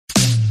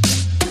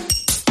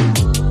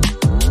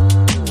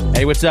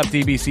Hey, what's up,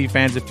 DBC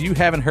fans? If you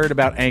haven't heard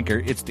about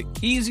Anchor, it's the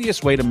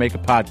easiest way to make a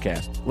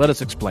podcast. Let us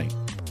explain.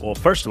 Well,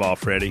 first of all,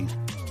 Freddie,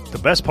 the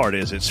best part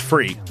is it's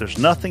free. There's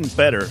nothing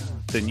better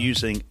than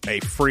using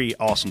a free,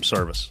 awesome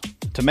service.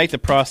 To make the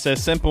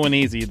process simple and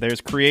easy, there's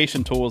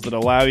creation tools that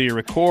allow you to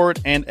record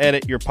and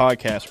edit your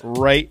podcast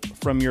right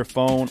from your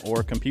phone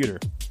or computer.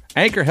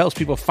 Anchor helps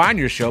people find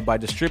your show by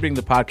distributing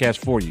the podcast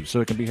for you,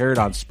 so it can be heard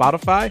on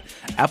Spotify,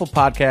 Apple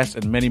Podcasts,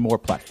 and many more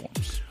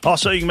platforms.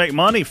 Also, you can make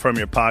money from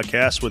your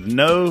podcast with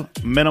no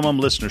minimum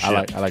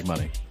listenership. I like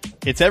money.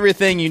 It's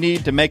everything you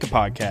need to make a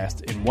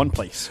podcast in one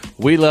place.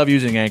 We love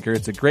using Anchor.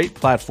 It's a great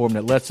platform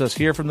that lets us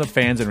hear from the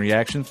fans in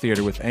Reaction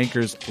Theater with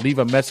Anchor's Leave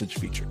a Message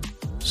feature.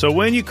 So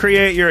when you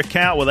create your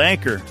account with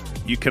Anchor,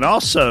 you can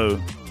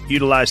also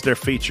utilize their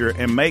feature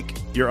and make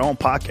your own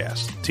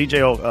podcast.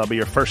 TJ will be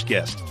your first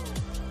guest.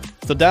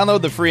 So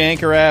download the free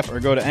Anchor app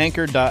or go to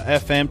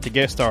anchor.fm to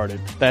get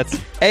started. That's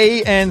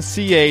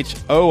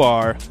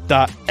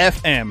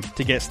ANCHOR.FM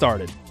to get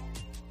started.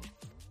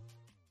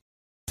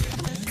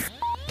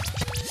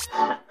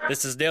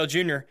 This is Dale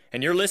Jr.,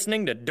 and you're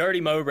listening to Dirty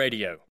Mo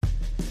Radio.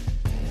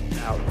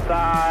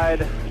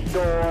 Outside,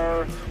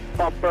 door,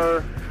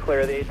 bumper,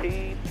 clear the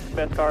 18.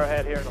 Best car I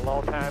had here in a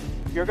long time.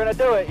 You're going to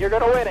do it. You're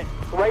going to win it.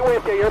 Right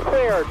with you. You're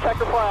clear. Check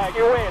your flag.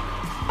 You win.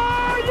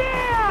 Oh,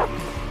 yeah!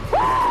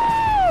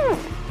 Woo!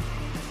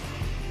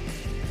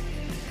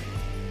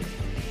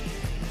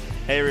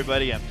 Hey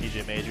everybody, I'm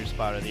TJ Major,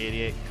 spotter of the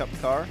 88 Cup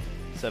car,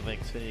 7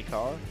 Xfinity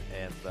car,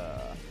 and the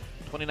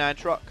 29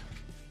 truck.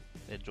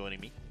 And joining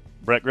me,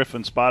 Brett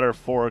Griffin, spotter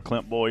for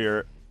Clint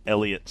Boyer,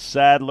 Elliott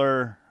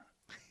Sadler.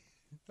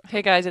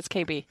 Hey guys, it's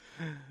KB.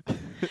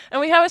 And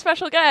we have a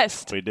special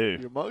guest. We do.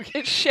 your mug.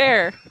 It's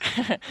Cher.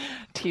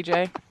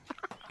 TJ.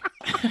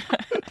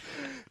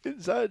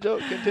 Inside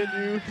joke,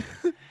 continue.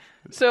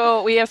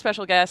 So we have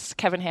special guest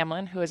Kevin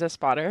Hamlin, who is a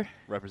spotter,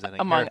 Representing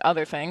among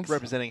other things.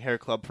 Representing Hair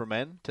Club for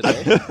Men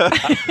today.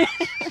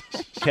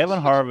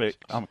 Kevin Harvick.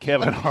 I'm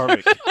Kevin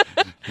Harvick.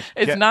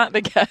 It's not the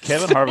guest.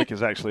 Kevin Harvick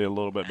is actually a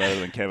little bit better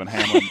than Kevin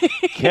Hamlin.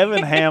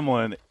 Kevin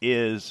Hamlin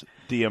is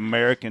the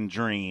American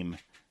dream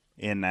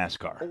in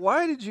NASCAR.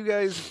 Why did you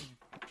guys,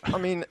 I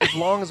mean, as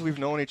long as we've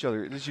known each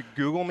other, did you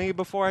Google me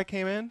before I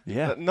came in?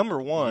 Yeah.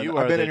 Number one, You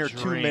I've are been the in here 2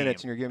 dream.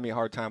 minutes and you're giving me a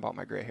hard time about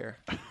my gray hair.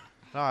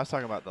 No, I was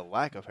talking about the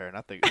lack of hair,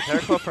 not the Hair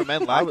Club for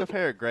Men. Lack of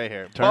hair or gray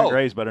hair? Turn Both.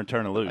 gray is better than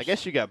turning loose. I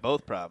guess you got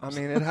both I problems.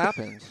 mean, it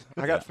happens.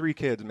 I got 3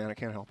 kids, man. I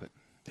can't help it.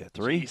 Yeah,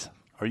 3.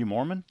 Are you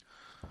Mormon?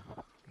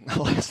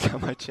 Last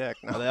time I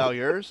checked. No. Are they all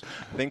yours?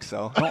 I think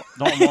so.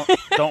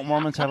 Don't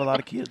Mormons have a lot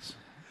of kids?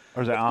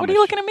 Or is it Amish? What are you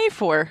looking at me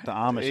for? The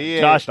Amish. Yeah.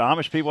 Josh, the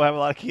Amish people have a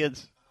lot of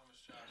kids.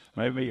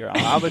 Maybe you're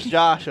Amish. Amish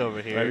Josh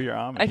over here. Maybe you're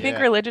Amish. I think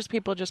Yeah. religious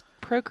people just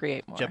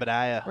procreate more.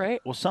 Jebediah.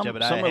 Right? Well, some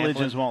Jebediah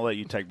religions Hamlin. won't let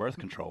you take birth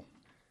control.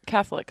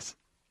 Catholics.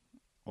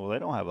 Well, they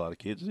don't have a lot of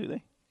kids, do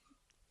they?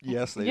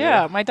 Yes, they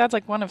Yeah, do. my dad's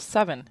like one of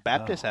 7.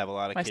 Baptists have a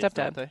lot of My kids, stepdad.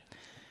 don't they?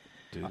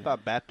 Do I they?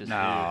 thought Baptists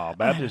No,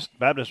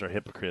 Baptists are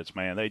hypocrites,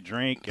 man. They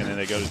drink and then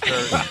they go to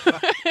church.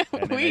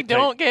 and then We they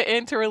don't get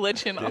into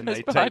religion Take, on then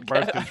this they take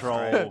birth podcast.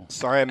 control.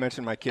 Sorry I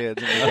mentioned my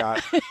kids and we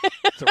got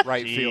to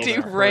right field. in a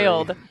hurry.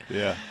 Derailed.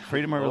 Yeah,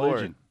 freedom of Lord.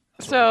 religion.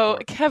 So,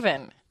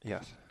 Kevin,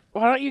 Yes.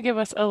 why don't you give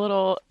us a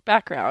little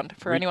background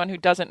for anyone who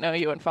doesn't know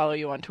you and follow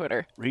you on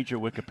Twitter? Read your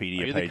Are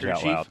Wikipedia you the page crew out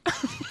chief? loud.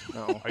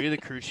 No. Are you the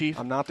crew chief?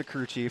 I'm not the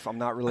crew chief. I'm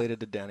not related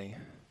to Denny.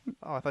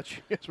 Oh, I thought you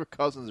guys were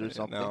cousins or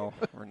something. No,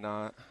 we're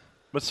not.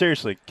 But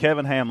seriously,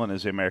 Kevin Hamlin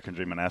is the American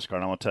dream in NASCAR,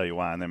 and I'm going to tell you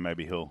why, and then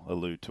maybe he'll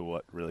allude to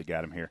what really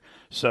got him here.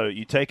 So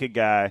you take a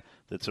guy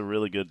that's a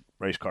really good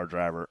race car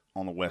driver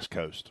on the West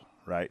Coast,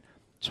 right?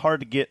 It's hard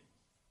to get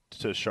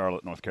to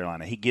Charlotte, North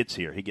Carolina. He gets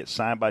here. He gets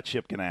signed by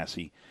Chip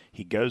Ganassi.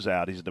 He goes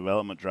out. He's a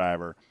development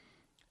driver,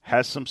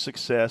 has some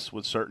success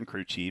with certain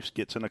crew chiefs,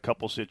 gets in a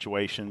couple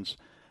situations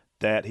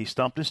that he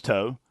stumped his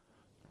toe.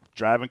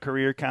 Driving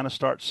career kind of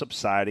starts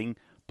subsiding,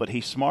 but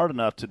he's smart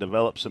enough to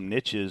develop some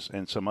niches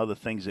and some other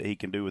things that he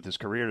can do with his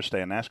career to stay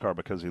in NASCAR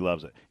because he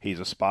loves it. He's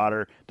a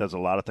spotter, does a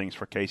lot of things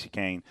for Casey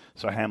Kane.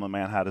 So, Hamlin,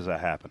 man, how does that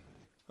happen?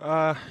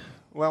 Well,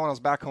 when I was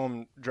back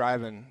home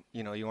driving,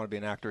 you know, you want to be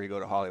an actor, you go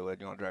to Hollywood.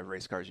 You want to drive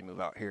race cars, you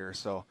move out here.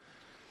 So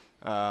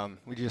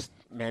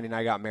Mandy and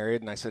I got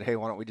married, and I said, hey,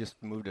 why don't we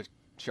just move to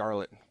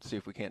Charlotte and see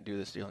if we can't do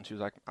this deal? And she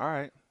was like, all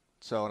right.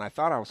 So, and I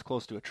thought I was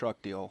close to a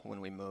truck deal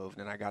when we moved,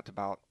 and I got to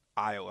about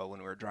Iowa when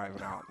we were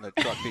driving out, and the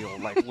truck deal,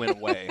 like, went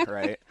away,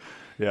 right?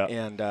 Yeah.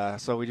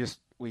 And so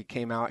we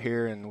came out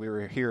here, and we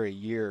were here a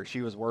year.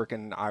 She was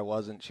working. I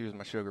wasn't. She was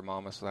my sugar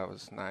mama, so that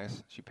was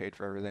nice. She paid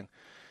for everything.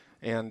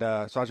 And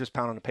so I was just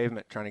pounding the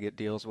pavement trying to get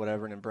deals,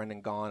 whatever, and then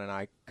Brendan gone, and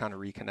I kind of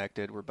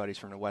reconnected. We're buddies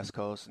from the West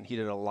Coast, and he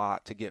did a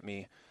lot to get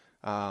me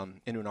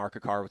into an ARCA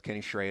car with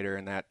Kenny Schrader,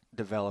 and that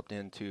developed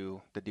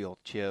into the deal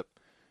with Chip,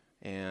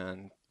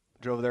 and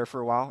drove there for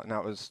a while, and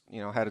that was,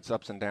 you know, had its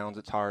ups and downs.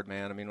 It's hard,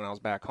 man. I mean, when I was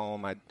back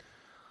home, I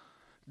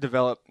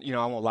developed, you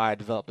know, I won't lie, I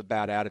developed a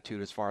bad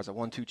attitude as far as I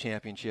won 2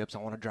 championships. I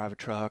want to drive a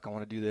truck. I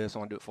want to do this. I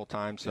want to do it full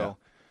time. So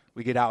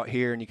we get out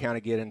here, and you kind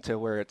of get into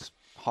where it's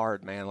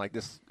hard, man. Like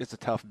it's a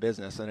tough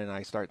business. And then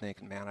I start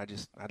thinking, man,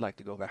 I'd like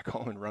to go back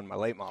home and run my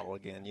late model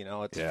again. You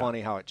know, it's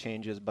funny how it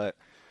changes. But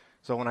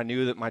so when I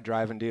knew that my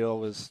driving deal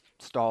was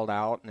stalled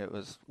out and it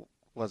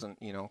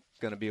wasn't, you know,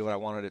 going to be what I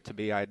wanted it to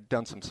be, I'd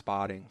done some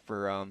spotting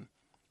for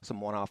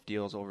some one-off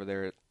deals over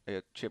there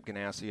at Chip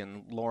Ganassi,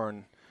 and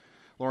Lauren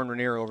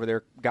Ranier over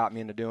there got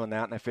me into doing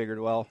that. And I figured,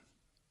 well,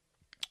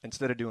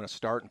 instead of doing a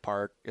start and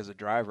park as a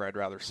driver, I'd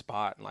rather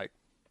spot and like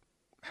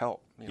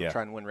help, you know,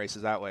 try and win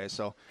races that way.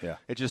 So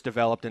it just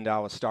developed into I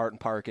was starting,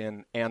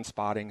 parking, and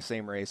spotting,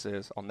 same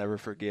races. I'll never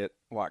forget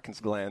Watkins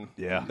Glen.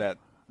 Yeah. That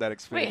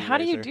Xfinity Wait, how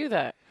do you racer. do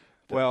that?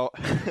 Well,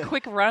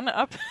 Quick run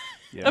up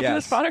to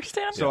the spotter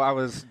stand? So I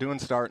was doing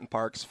start and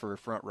parks for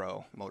Front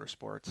Row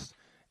Motorsports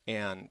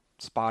and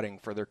spotting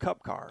for their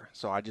Cup car.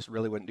 So I just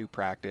really wouldn't do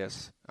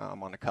practice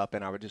on the Cup,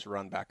 and I would just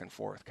run back and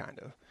forth kind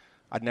of.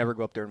 I'd never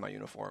go up there in my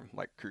uniform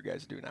like crew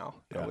guys do now.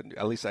 I wouldn't.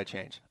 At least I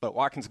changed. But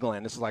Watkins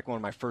Glen, this is like one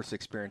of my first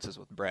experiences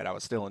with Brett. I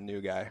was still a new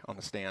guy on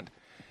the stand.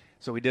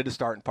 So we did the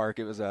start and park.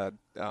 It was a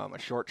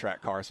short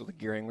track car, so the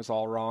gearing was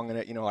all wrong in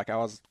it. You know, like I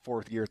was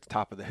fourth gear at the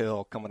top of the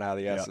hill coming out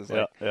of the S's.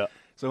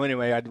 So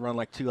anyway, I'd run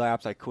like 2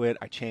 laps. I quit.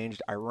 I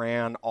changed. I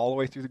ran all the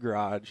way through the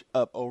garage,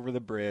 up over the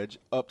bridge,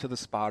 up to the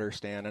spotter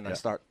stand, and I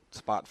start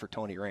spot for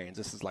Tony Raines.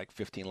 This is like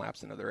 15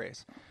 laps into the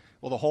race.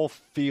 Well, the whole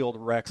field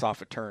wrecks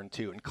off a turn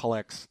 2 and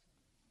collects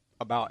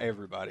about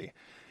everybody.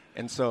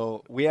 And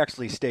so we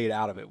actually stayed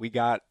out of it. We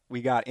got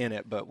in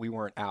it, but we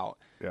weren't out.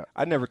 Yeah.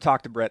 I'd never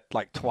talked to Brett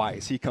like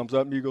twice. He comes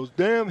up and he goes,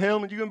 "Damn,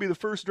 Hellman, you're going to be the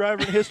first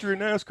driver in the history of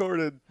NASCAR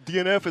to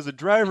DNF as a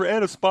driver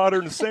and a spotter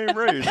in the same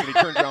race." And he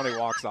turns around and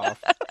he walks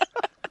off.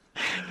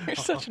 You're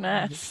such an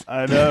ass.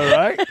 I know,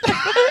 right?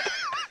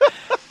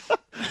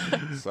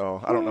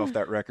 So I don't know if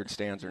that record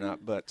stands or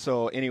not. But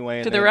so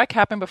anyway. Did the wreck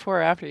happen before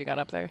or after you got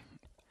up there?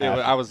 It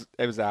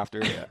was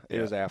after. It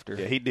was after.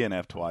 Yeah, he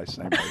DNF twice,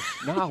 same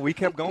race. No, we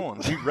kept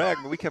going. We wrecked,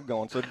 but we kept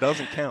going, so it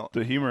doesn't count.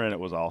 The humor in it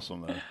was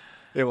awesome, though.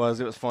 It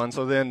was fun.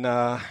 So then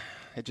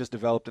it just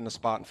developed into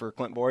spotting for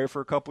Clint Boyer for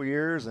a couple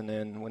years, and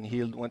then when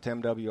he went to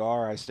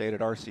MWR, I stayed at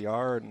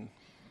RCR, and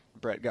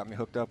Brett got me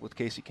hooked up with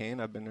Casey Kane.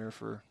 I've been there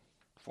for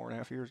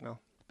 4.5 years now.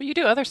 But you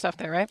do other stuff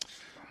there, right?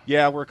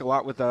 Yeah, I work a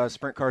lot with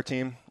Sprint Car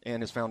Team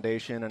and his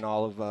foundation and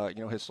all of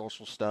his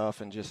social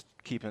stuff and just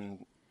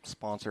keeping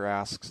sponsor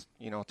asks,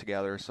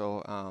 together.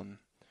 So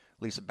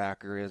Lisa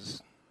Backer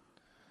is.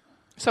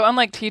 So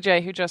unlike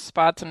TJ, who just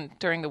spots and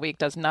during the week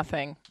does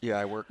nothing. Yeah,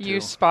 I work.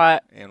 You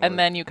spot and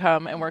then you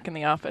come and work in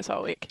the office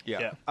all week.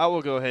 Yeah. I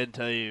will go ahead and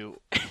tell you,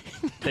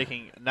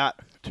 taking not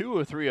 2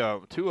 or 3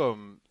 of them, 2 of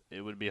them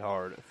it would be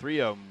hard. 3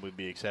 of them would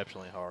be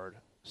exceptionally hard.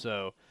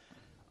 So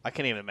I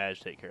can't even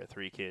imagine taking care of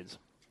 3 kids,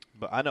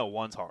 but I know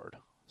one's hard.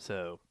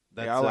 So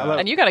that's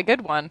and you got a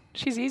good one.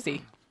 She's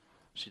easy.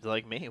 She's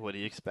like me. What do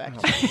you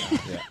expect?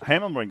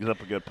 Hammond brings up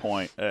a good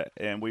point,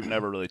 and we've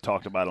never really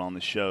talked about it on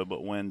the show,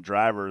 but when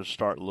drivers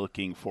start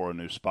looking for a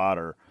new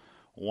spotter,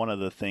 one of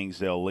the things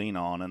they'll lean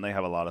on, and they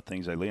have a lot of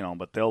things they lean on,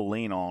 but they'll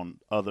lean on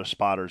other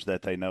spotters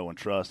that they know and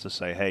trust to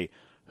say, hey,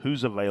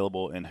 who's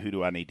available and who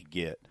do I need to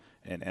get?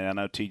 And I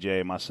know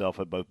TJ and myself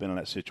have both been in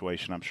that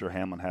situation. I'm sure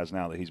Hamlin has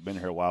now that he's been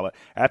here a while. But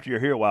after you're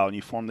here a while and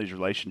you form these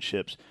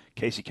relationships,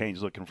 Casey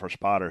Kane's looking for a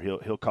spotter.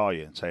 He'll call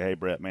you and say, hey,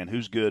 Brett, man,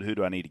 who's good? Who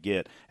do I need to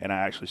get? And I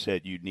actually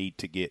said you need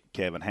to get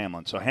Kevin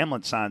Hamlin. So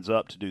Hamlin signs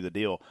up to do the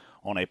deal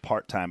on a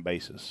part-time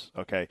basis,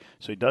 okay?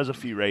 So he does a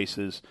few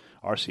races.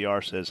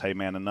 RCR says, hey,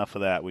 man, enough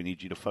of that. We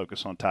need you to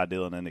focus on Ty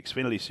Dillon and the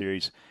Xfinity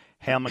Series.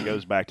 Hamlin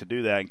goes back to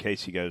do that, and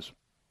Casey goes,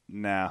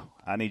 nah,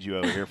 I need you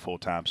over here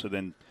full-time. So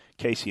then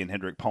Casey and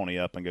Hendrick pony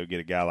up and go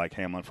get a guy like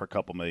Hamlin for a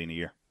couple $1 million a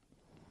year.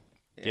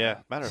 Yeah,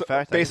 matter of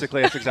fact,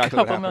 basically that's exactly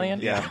what happened. $2 million.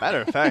 Yeah.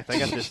 Matter of fact, I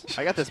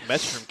got this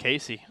message from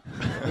Casey.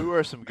 Who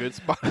are some good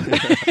spotters?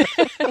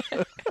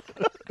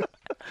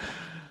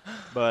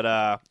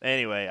 But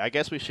anyway, I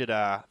guess we should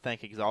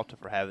thank Axalta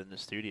for having the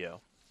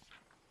studio.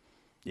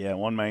 Yeah,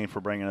 one main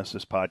for bringing us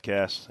this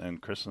podcast,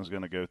 and Kristen's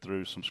going to go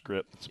through some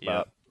script that's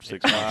about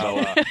 6 months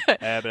old.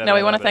 No,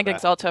 we want to thank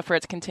Axalta for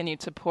its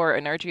continued support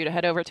and urge you to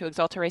head over to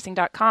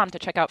axaltaracing.com to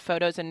check out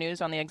photos and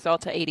news on the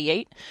Axalta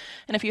 88.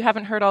 And if you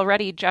haven't heard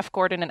already, Jeff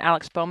Gordon and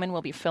Alex Bowman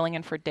will be filling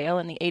in for Dale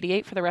in the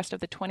 88 for the rest of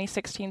the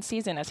 2016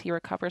 season as he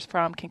recovers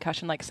from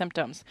concussion-like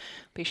symptoms.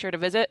 Be sure to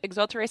visit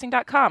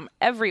axaltaracing.com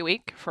every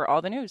week for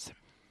all the news.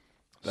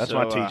 That's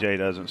why TJ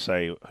doesn't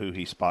say who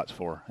he spots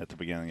for at the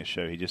beginning of the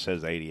show. He just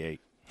says 88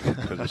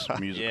 because it's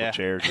musical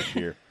chairs this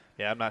year.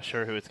 Yeah, I'm not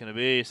sure who it's going to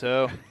be,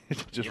 so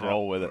just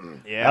roll with it.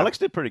 Yeah, Alex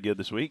did pretty good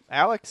this week.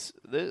 Alex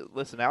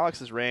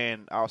has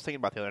ran. I was thinking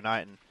about the other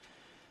night, and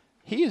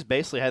he has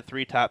basically had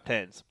 3 top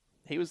 10s.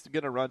 He was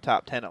going to run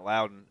top 10 at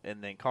Loudon,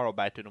 and then Carl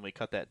backed it and we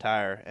cut that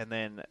tire. And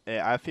then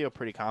I feel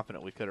pretty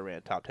confident we could have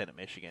ran top 10 at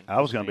Michigan.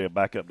 I was going to be a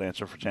backup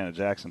dancer for Janet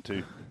Jackson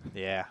too.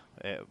 Yeah,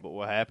 but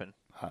what happened?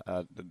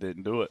 I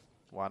didn't do it.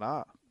 Why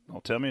not?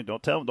 Don't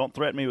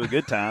threaten me with a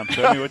good time.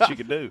 Tell me what you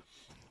can do.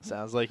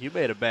 Sounds like you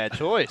made a bad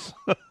choice.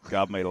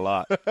 God made a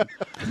lot.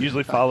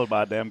 Usually followed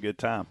by a damn good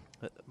time.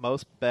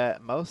 Most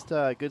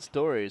good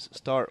stories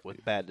start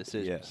with bad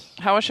decisions. Yes.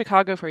 How was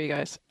Chicago for you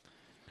guys?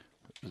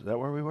 Is that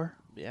where we were?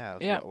 Yeah.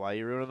 Yeah. Why are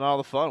you ruining all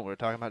the fun? We're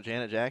talking about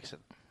Janet Jackson.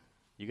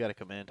 You got to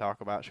come in and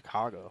talk about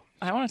Chicago.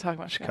 I want to talk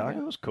about Chicago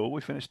was cool. We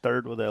finished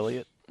third with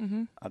Elliott.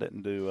 Mm-hmm. I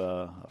didn't do.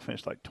 I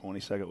finished like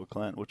 22nd with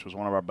Clint, which was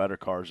one of our better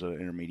cars at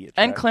intermediate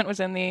track. And Clint was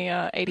in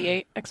the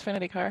 88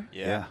 Xfinity car.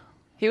 Yeah.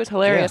 He was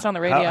hilarious on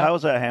the radio. How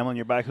was that, Hamlin?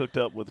 You're back hooked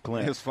up with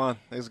Clint. It was fun.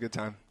 It was a good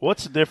time.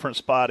 What's the different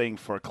spotting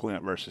for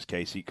Clint versus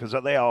Casey? Because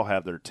they all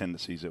have their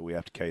tendencies that we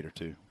have to cater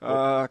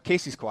to.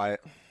 Casey's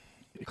quiet.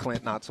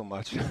 Clint, not so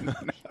much.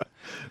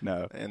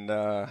 No.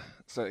 And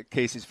so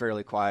Casey's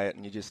fairly quiet,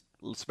 and you just,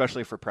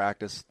 especially for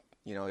practice,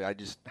 I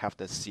just have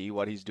to see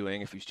what he's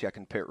doing if he's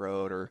checking pit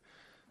road or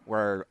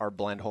where our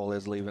blend hole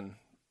is leaving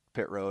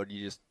pit road.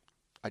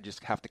 I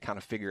just have to kind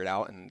of figure it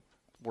out, and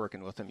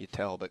working with him, you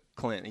tell. But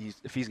Clint,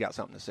 if he's got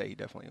something to say, he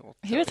definitely will.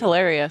 He was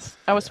hilarious.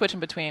 I was switching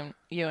between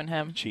you and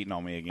him. Cheating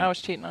on me again. I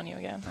was cheating on you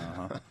again.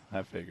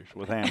 That figures.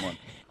 With Hamlin.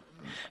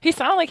 He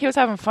sounded like he was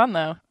having fun,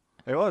 though.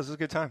 It was a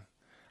good time.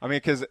 I mean,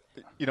 because,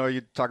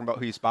 you're talking about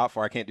who you spot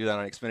for. I can't do that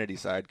on Xfinity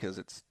side because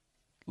it's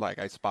like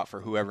I spot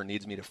for whoever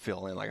needs me to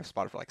fill in. Like I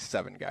spotted for like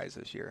 7 guys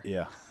this year.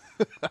 Yeah.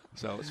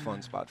 So it's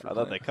fun spot for I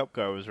thought that Cup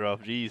car was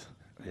rough. Jeez.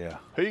 Yeah.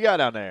 Who you got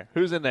down there?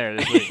 Who's in there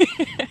this week?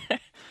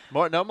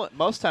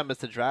 Most time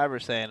it's the driver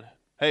saying,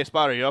 "Hey,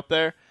 spotter, you up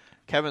there?"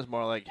 Kevin's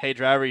more like, "Hey,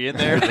 driver, you in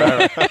there?"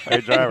 Hey,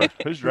 driver.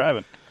 Who's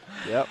driving?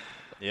 Yep.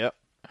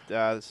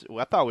 I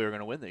thought we were going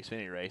to win the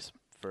Xfinity race.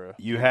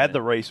 You had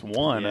the race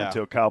won Yeah.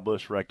 until Kyle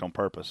Busch wrecked on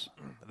purpose.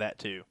 That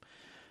too.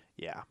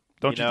 Yeah.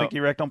 Don't you think he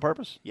wrecked on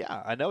purpose?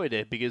 Yeah, I know he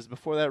did, because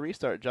before that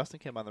restart, Justin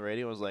came on the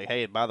radio and was like,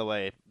 "Hey, and by the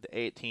way,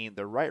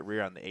 the right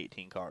rear on the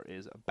 18 car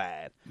is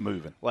bad.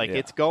 Moving.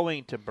 It's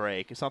going to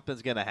break.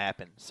 Something's going to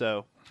happen."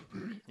 So,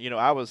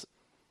 I was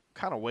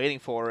kind of waiting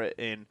for it,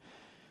 and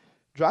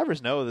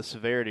drivers know the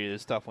severity of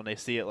this stuff when they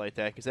see it like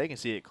that, because they can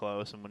see it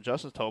close. And when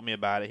Justin told me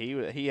about it, he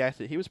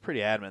was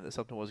pretty adamant that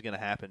something was going to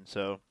happen.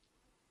 So,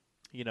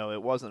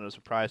 it wasn't a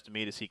surprise to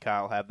me to see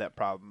Kyle have that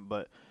problem,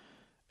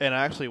 and it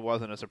actually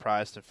wasn't a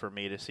surprise for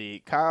me to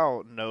see.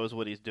 Kyle knows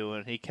what he's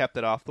doing. He kept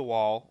it off the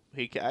wall.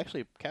 He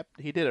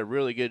did a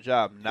really good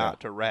job not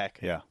to wreck.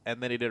 Yeah.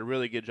 And then he did a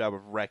really good job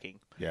of wrecking.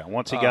 Yeah.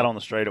 Once he got on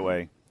the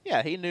straightaway.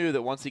 Yeah, he knew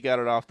that once he got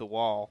it off the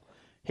wall,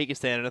 he could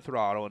stand in the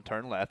throttle and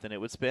turn left, and it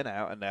would spin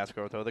out, and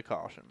NASCAR would throw the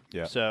caution.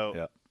 Yeah.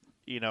 So,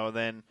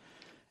 then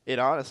it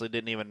honestly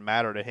didn't even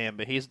matter to him,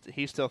 but he's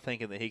still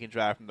thinking that he can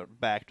drive from the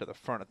back to the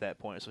front at that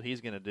point. So he's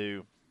going to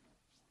do,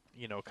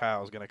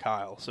 Kyle's going to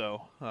Kyle.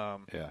 So,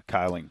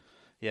 Kyling.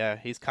 Yeah,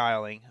 he's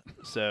Kyling.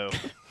 So,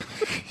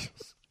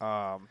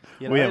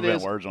 we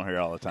have words on here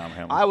all the time,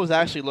 Hamlin. I was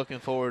actually looking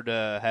forward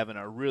to having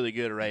a really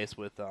good race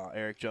with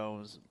Eric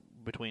Jones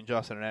between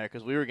Justin and Eric,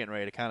 because we were getting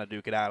ready to kind of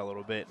duke it out a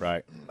little bit.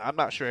 Right. I'm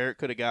not sure Eric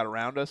could have got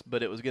around us,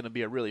 but it was going to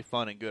be a really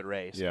fun and good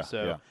race. Yeah.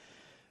 So,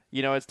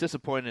 it's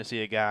disappointing to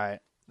see a guy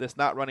that's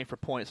not running for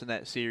points in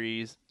that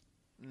series.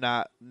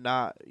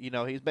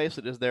 He's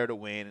basically just there to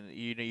win. And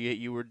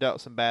you were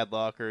dealt some bad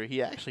luck, or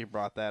he actually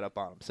brought that up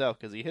on himself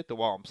because he hit the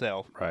wall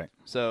himself. Right.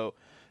 So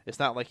it's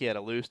not like he had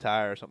a loose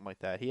tire or something like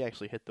that. He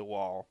actually hit the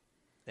wall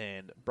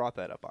and brought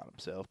that up on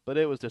himself. But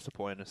it was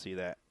disappointing to see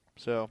that.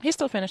 So He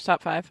still finished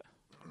top 5.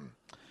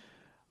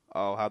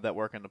 Oh, how'd that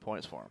work in the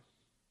points for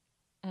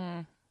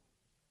him?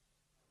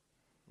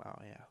 Oh,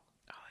 yeah.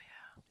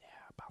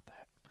 Yeah, about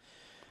that.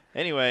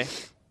 Anyway,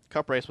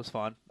 Cup race was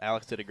fun.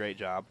 Alex did a great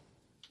job.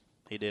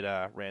 He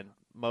ran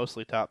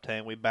mostly top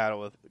 10. We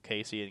battled with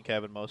Casey and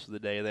Kevin most of the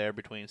day there,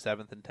 between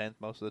 7th and 10th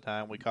most of the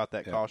time. We caught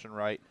that caution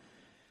right.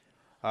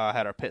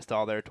 Had our pit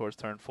stall there towards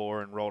turn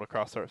 4 and rolled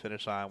across the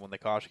start-finish line when the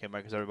caution came out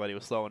because everybody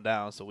was slowing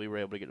down, so we were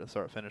able to get to the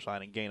start-finish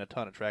line and gain a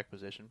ton of track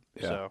position.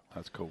 Yeah, so,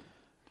 that's cool.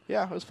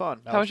 Yeah, it was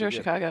fun. How was your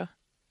Chicago?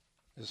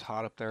 It was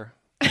hot up there.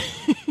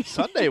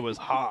 Sunday was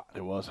hot.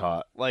 It was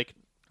hot. Like,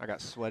 I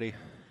got sweaty.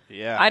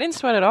 Yeah. I didn't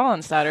sweat at all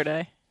on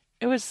Saturday.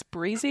 It was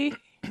breezy.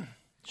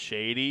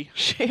 Shady.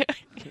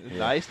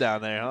 Nice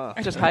down there, huh?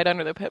 I just hide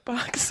under the pit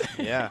box.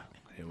 Yeah.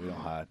 Yeah, we don't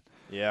hide.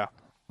 Yeah.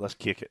 Let's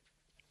kick it.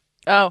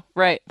 Oh,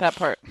 right, that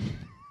part.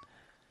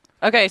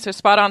 Okay, so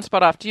spot on,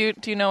 spot off. Do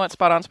you know what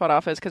spot on, spot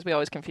off is? Because we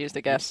always confuse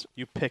the guests.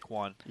 You pick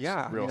one.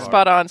 Yeah. Real hard.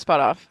 Spot on, spot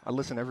off. I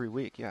listen every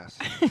week, yes.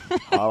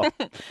 All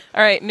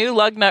right, new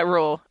lug nut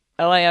rule.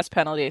 LAS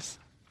penalties.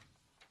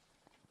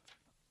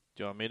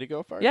 Do you want me to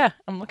go first? Yeah,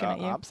 I'm looking at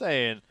you. I'm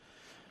saying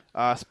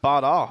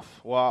spot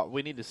off. Well,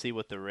 we need to see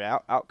what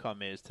the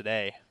outcome is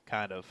today,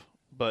 kind of.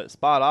 But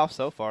spot off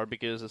so far,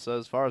 because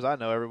as far as I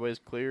know, everybody's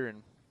clear.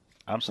 And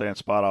I'm saying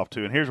spot off,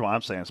 too. And here's why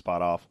I'm saying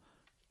spot off.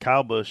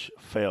 Kyle Busch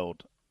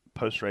failed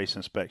post-race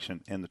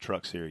inspection in the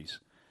Truck Series.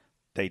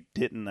 They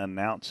didn't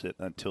announce it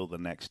until the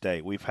next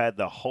day. We've had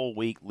the whole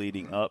week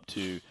leading up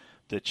to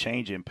the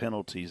change in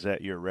penalties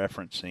that you're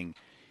referencing,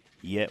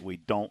 yet we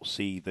don't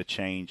see the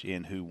change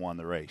in who won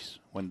the race.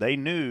 When they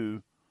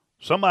knew,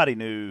 somebody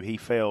knew he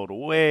failed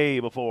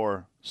way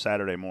before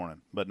Saturday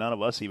morning, but none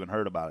of us even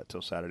heard about it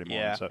till Saturday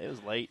morning. yeah, So it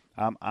was late.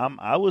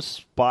 I was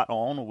spot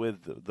on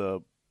with the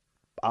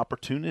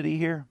opportunity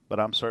here, but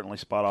I'm certainly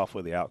spot off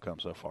with the outcome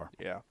so far.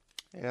 Yeah.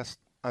 Yes,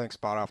 I think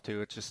spot off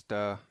too. It just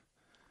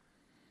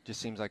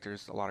seems like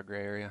there's a lot of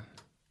gray area.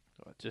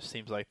 It just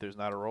seems like there's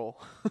not a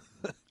role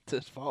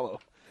to follow.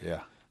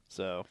 Yeah.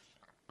 So,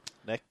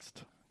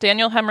 next.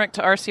 Daniel Hemrick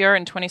to RCR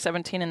in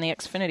 2017 in the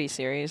Xfinity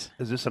Series.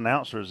 Is this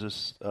announced or is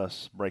this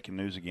us breaking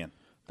news again?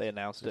 They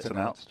announced It's it.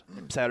 announced.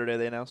 Saturday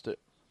they announced it.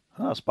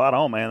 Oh, spot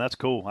on, man. That's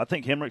cool. I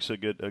think Hemrick's a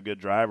good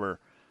driver.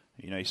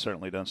 He's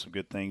certainly done some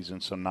good things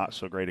and some not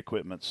so great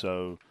equipment.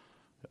 So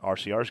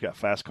RCR's got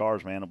fast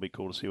cars, man. It'll be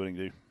cool to see what he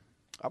can do.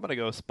 I'm going to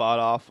go spot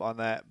off on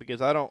that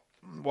because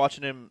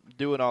watching him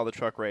doing all the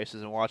truck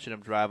races and watching him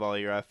drive all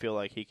year, I feel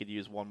like he could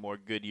use one more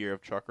good year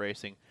of truck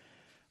racing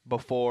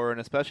before,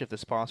 and especially if the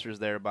sponsor's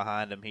there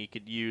behind him, he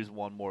could use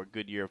one more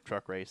good year of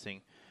truck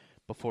racing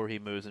before he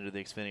moves into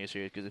the Xfinity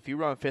Series. Because if you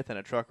run 5th in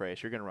a truck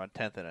race, you're going to run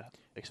 10th in a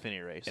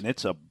Xfinity race. And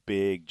it's a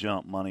big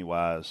jump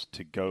money-wise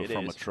to go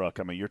from a truck.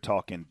 I mean, you're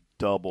talking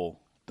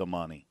double the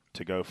money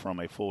to go from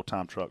a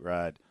full-time truck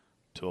ride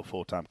to a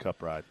full-time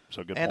cup ride.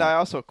 So good point. I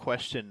also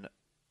question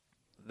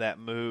that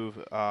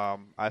move. I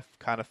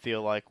kind of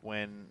feel like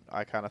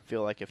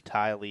if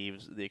Ty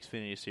leaves the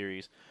Xfinity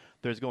Series,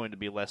 there's going to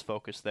be less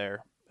focus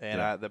there.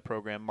 And the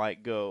program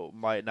might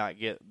not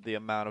get the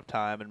amount of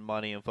time and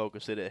money and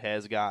focus that it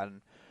has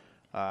gotten.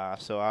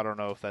 So I don't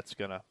know if that's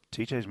going to...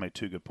 TJ's made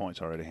 2 good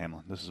points already,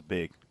 Hamlin. This is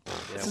big.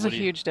 This is a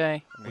huge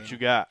day. What you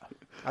got?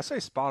 I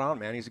say spot on,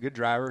 man. He's a good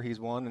driver. He's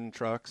won in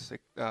trucks.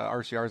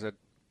 RCR is a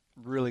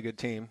really good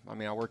team. I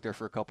mean, I worked there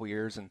for a couple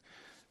years, and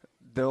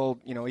they'll,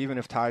 even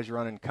if Ty's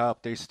running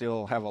Cup, they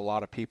still have a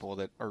lot of people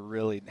that are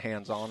really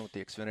hands-on with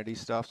the Xfinity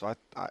stuff. So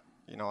I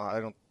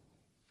don't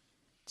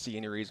see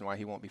any reason why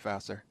he won't be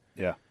faster.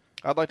 Yeah.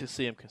 I'd like to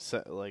see him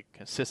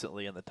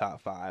consistently in the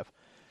top 5.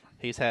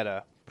 He's had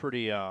a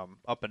pretty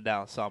up and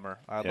down summer.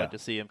 I'd like to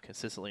see him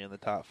consistently in the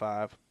top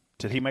 5.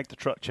 Did he make the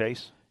truck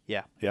chase?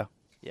 Yeah. Yeah.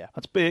 Yeah.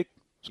 That's big.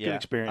 It's a good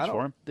experience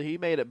for him. He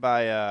made it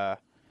by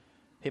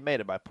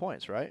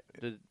points, right?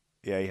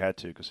 Yeah, he had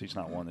to because he's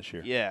not won this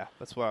year. Yeah,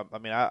 that's why. I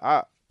mean,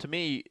 to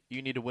me,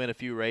 you need to win a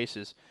few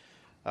races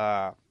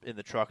in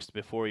the trucks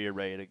before you're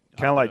ready to.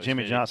 Kind of like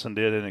Jimmy Johnson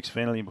did in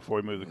Xfinity before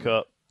he moved the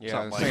Cup.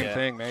 Yeah, same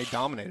thing, man. He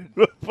dominated.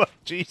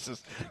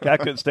 Jesus. Guy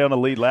couldn't stay on the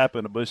lead lap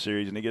in the Busch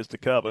Series, and he gets the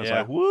Cup. And it's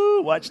like,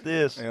 woo, watch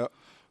this. Yep.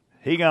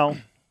 He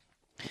gone.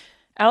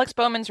 Alex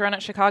Bowman's run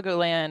at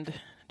Chicagoland.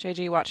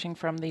 JG watching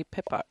from the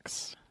pit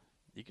box.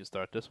 You can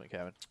start this one,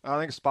 Kevin. I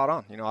think it's spot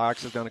on.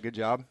 Alex has done a good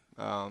job.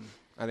 I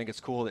think it's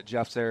cool that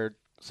Jeff's there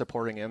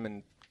supporting him,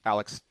 and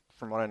Alex,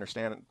 from what I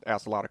understand,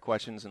 asks a lot of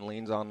questions and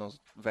leans on those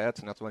vets,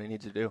 and that's what he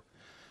needs to do.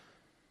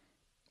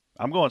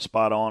 I'm going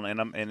spot on,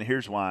 and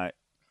here's why.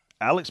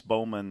 Alex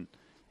Bowman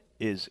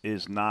is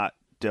not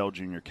Dale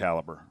Jr.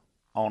 caliber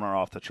on or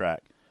off the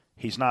track.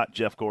 He's not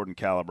Jeff Gordon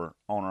caliber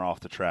on or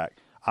off the track.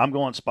 I'm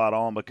going spot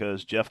on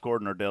because Jeff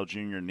Gordon or Dale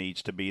Jr.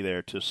 needs to be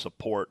there to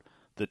support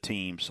the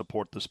team,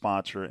 support the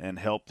sponsor, and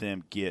help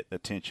them get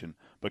attention.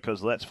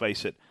 Because let's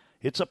face it,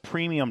 it's a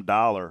premium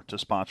dollar to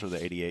sponsor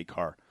the 88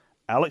 car.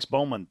 Alex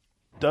Bowman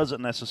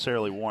doesn't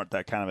necessarily warrant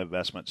that kind of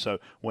investment. So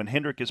when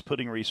Hendrick is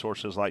putting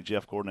resources like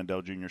Jeff Gordon and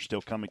Dale Jr.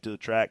 still coming to the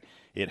track,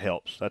 it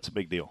helps. That's a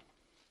big deal.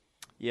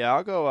 Yeah,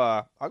 I'll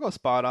go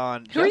spot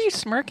on. Who are you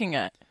smirking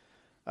at?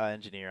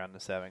 Engineer on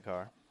the 7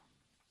 car.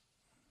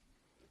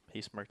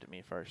 He smirked at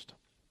me first.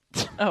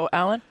 Oh,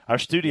 Alan? Our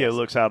studio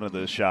looks out into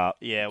the shop.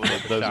 Yeah, we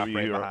have the those shop of you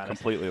right who are behind us.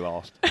 completely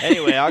lost.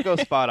 Anyway, I'll go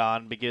spot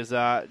on because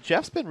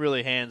Jeff's been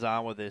really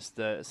hands-on with this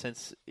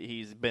since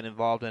he's been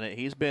involved in it.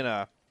 He's been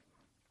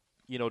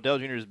Dale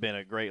Jr. has been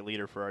a great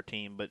leader for our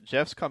team, but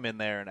Jeff's come in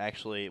there and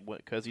actually,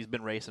 because he's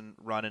been racing,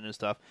 running and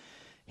stuff,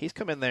 he's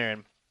come in there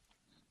and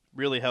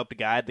really helped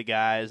guide the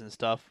guys and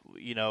stuff,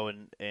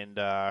 and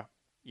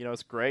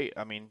it's great.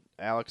 I mean,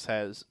 Alex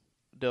has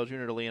Dale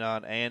Jr. to lean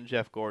on and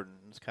Jeff Gordon.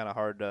 It's kind of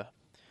hard to.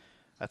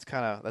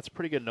 That's a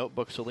pretty good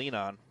notebooks to lean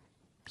on.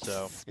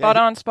 So spot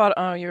on.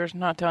 Oh, yours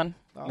not done.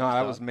 No,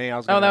 that was me.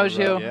 That was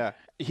you. Yeah.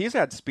 He's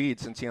had speed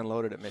since he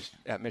unloaded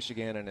at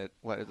Michigan and at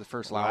the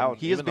first Loudon.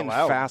 He has Even been the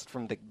Loudon. fast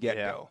from the get-go.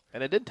 Yeah.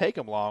 And it didn't take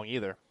him long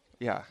either.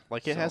 Yeah.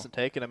 It hasn't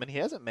taken him, and he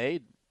hasn't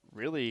made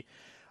really.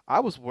 I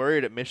was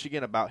worried at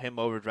Michigan about him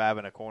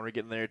overdriving a corner,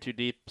 getting there too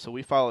deep. So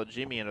we followed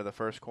Jimmy into the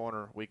first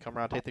corner. We come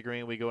around, take the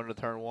green, we go into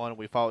turn 1,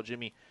 we follow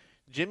Jimmy.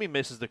 Jimmy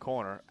misses the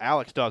corner.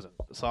 Alex doesn't.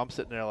 So I'm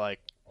sitting there like,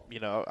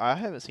 I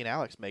haven't seen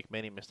Alex make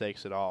many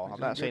mistakes at all. I'm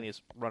not saying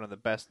he's running the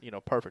best,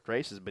 perfect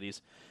races, but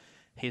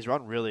he's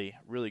run really,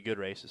 really good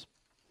races.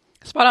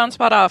 Spot on,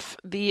 spot off.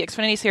 The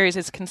Xfinity Series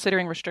is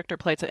considering restrictor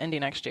plates at Indy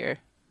next year.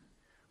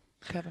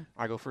 Kevin.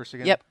 I go first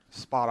again? Yep.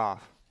 Spot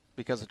off.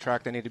 Because the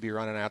track they need to be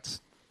running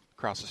at's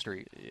across the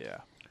street. Yeah.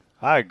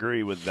 I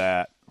agree with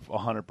that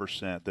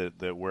 100%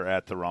 that we're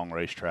at the wrong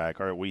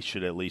racetrack, or we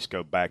should at least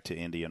go back to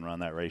Indy and run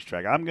that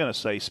racetrack. I'm going to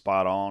say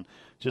spot on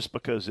just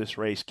because this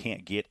race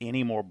can't get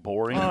any more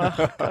boring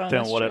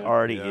than what it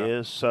already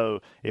is.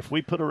 So if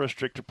we put a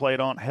restrictor plate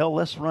on, hell,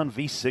 let's run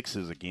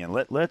V6s again.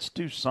 Let's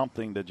do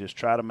something to just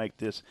try to make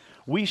this.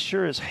 We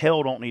sure as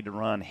hell don't need to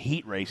run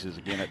heat races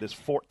again at this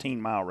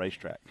 14-mile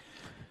racetrack.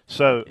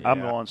 So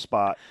I'm going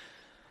spot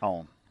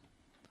on.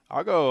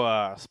 I'll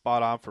go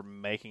spot on for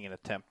making an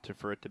attempt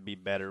for it to be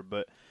better,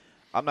 but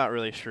I'm not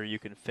really sure you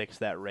can fix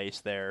that race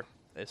there.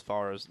 as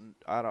far as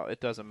it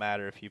doesn't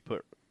matter if you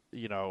put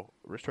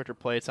restrictor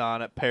plates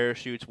on it,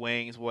 parachutes,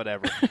 wings,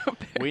 whatever.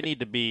 We need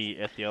to be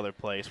at the other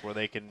place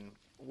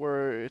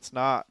where it's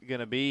not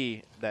gonna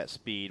be that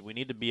speed. We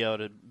need to be able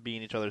to be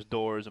in each other's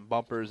doors and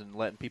bumpers and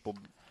letting people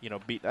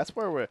beat. That's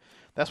where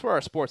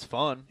our sport's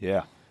fun.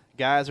 Yeah.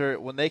 Guys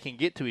when they can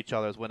get to each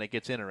other is when it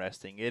gets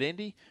interesting. At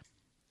Indy,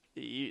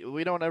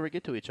 we don't ever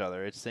get to each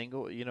other. It's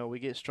single. We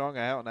get strung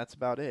out, and that's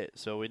about it.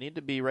 So we need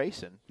to be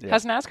racing. Yeah.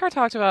 Has NASCAR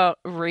talked about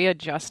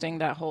readjusting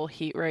that whole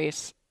heat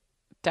race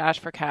Dash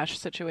for Cash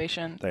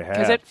situation? They have.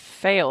 Because it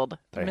failed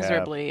They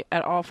miserably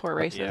at all 4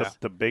 races. Yeah.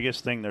 The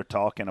biggest thing they're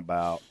talking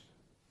about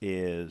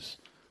is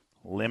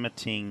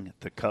limiting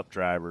the Cup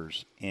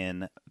drivers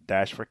in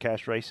Dash for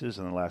Cash races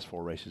in the last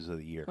 4 races of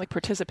the year. Like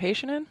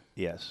participation in?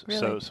 Yes.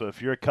 Really? So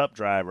if you're a Cup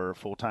driver, a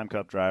full-time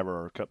Cup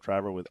driver, or a Cup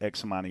driver with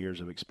X amount of years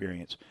of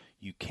experience,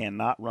 you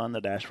cannot run the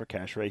Dash for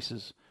Cash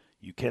races.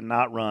 You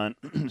cannot run,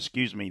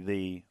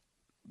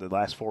 the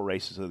last 4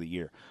 races of the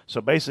year. So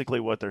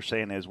basically what they're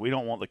saying is we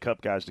don't want the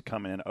Cup guys to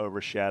come in and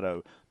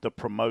overshadow the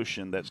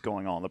promotion that's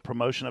going on, the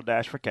promotion of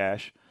Dash for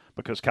Cash.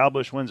 Because Kyle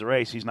Busch wins a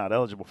race, he's not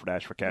eligible for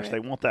Dash for Cash. Right. They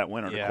want that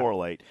winner Yeah. to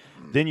correlate.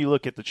 Then you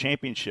look at the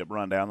championship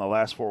rundown the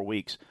last 4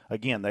 weeks.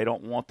 Again, they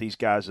don't want these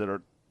guys that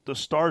are the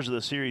stars of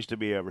the series to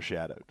be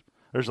overshadowed.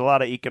 There's a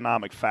lot of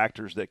economic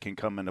factors that can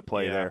come into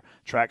play there.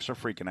 Tracks are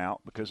freaking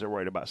out because they're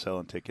worried about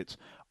selling tickets.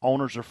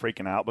 Owners are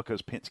freaking out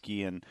because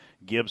Penske and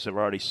Gibbs have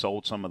already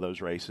sold some of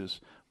those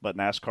races. But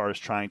NASCAR is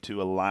trying to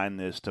align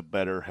this to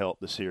better help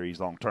the series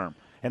long term.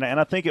 And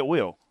I think it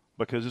will,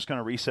 because it's going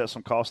to reset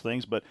some cost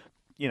things. But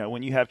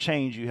when you have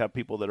change, you have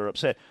people that are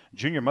upset.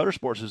 Junior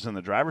Motorsports is in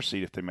the driver's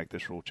seat if they make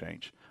this rule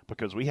change,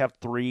 because we have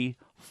 3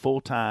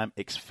 full-time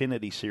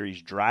Xfinity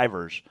Series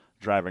drivers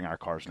driving our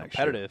cars next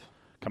year.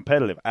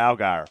 Competitive.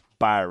 Allgaier,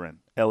 Byron,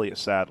 Elliott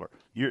Sadler.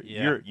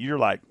 You're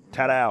like,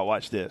 ta-da,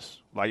 watch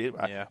this. Like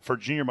for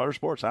Junior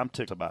Motorsports, I'm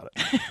ticked about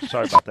it.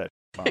 Sorry about that.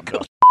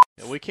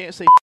 We can't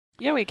say.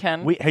 Yeah, we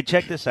can. Hey,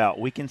 check this out.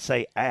 We can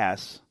say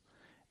ass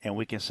and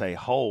we can say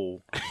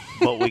hole,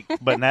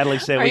 but Natalie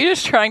said Are you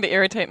just trying to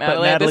irritate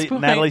Natalie at this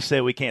point? Natalie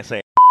said we can't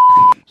say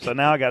so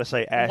now I got to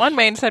say ass. One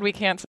main said we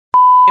can't say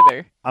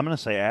either. I'm going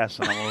to say ass,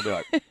 and I'm going to be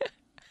like,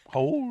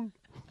 hole.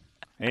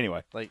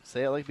 Anyway.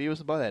 Say it like Beavis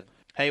and Butthead.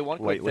 Hey, one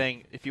quick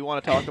thing. If you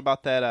want to talk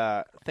about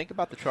that, think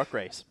about the truck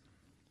race.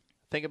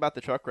 Think about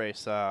the truck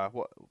race,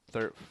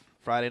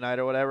 Friday night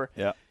or whatever.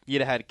 Yeah.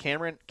 You'd have had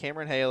Cameron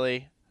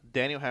Haley,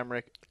 Daniel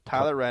Hemrick,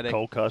 Tyler Reddick,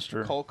 Cole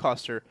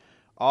Custer,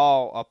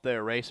 all up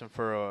there racing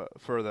for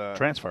the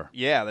transfer.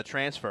 Yeah, the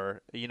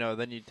transfer.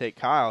 Then you take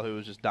Kyle, who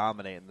was just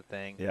dominating the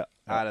thing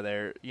out of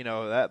there.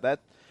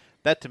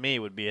 That to me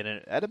would be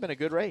that'd have been a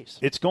good race.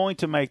 It's going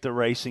to make the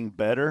racing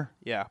better.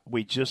 Yeah.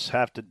 We just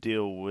have to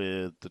deal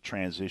with the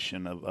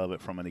transition of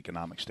it from an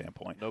economic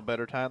standpoint. No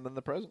better time than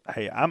the present.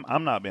 Hey,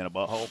 I'm not being a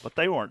butthole, but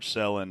they weren't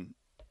selling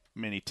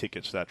many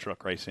tickets to that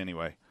truck race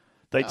anyway.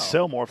 They'd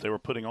sell more if they were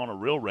putting on a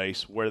real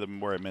race where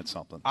it meant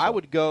something.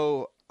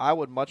 So. I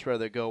would much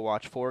rather go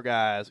watch 4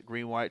 guys,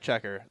 green, white,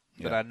 checker,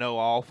 that I know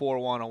all 4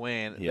 want to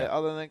win,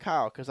 other than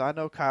Kyle, because I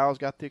know Kyle's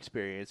got the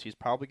experience. He's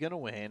probably going to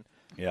win.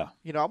 Yeah.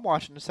 I'm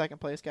watching the second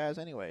place guys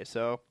anyway,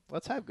 so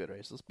let's have good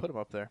races. Let's put them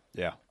up there.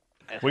 Yeah.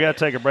 We got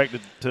to take a break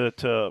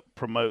to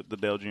promote the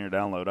Dale Jr.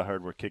 Download. I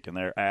heard we're kicking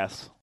their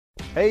ass.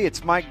 Hey,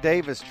 it's Mike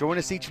Davis. Join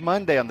us each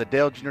Monday on the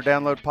Dale Jr.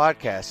 Download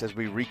podcast as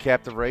we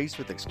recap the race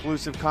with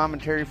exclusive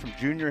commentary from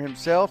Junior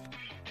himself,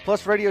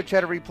 plus radio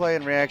chatter replay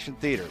and reaction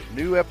theater.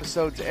 New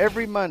episodes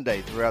every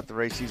Monday throughout the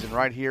race season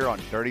right here on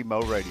Dirty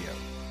Mo Radio.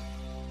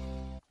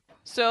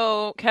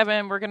 So,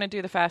 Kevin, we're going to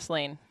do the fast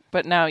lane,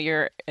 but now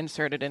you're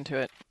inserted into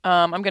it.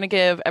 I'm going to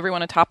give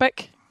everyone a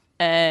topic,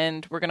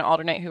 and we're going to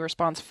alternate who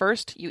responds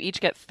first. You each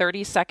get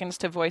 30 seconds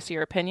to voice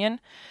your opinion.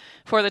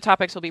 4 of the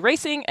topics will be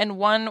racing, and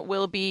 1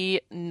 will be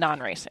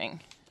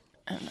non-racing.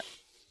 And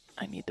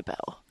I need the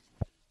bell.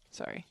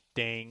 Sorry.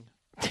 Ding.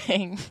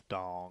 Ding.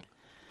 Dong.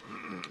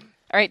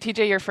 All right,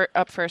 TJ, you're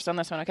up first on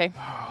this one, okay?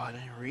 Oh, I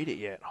didn't read it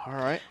yet. All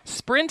right.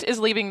 Sprint is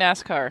leaving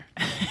NASCAR.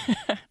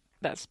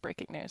 That's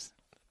breaking news.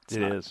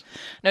 It is.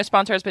 No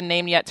sponsor has been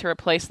named yet to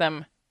replace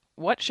them.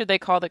 What should they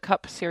call the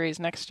Cup Series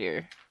next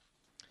year?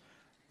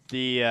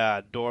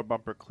 The Door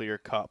Bumper Clear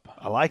Cup.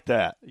 I like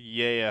that.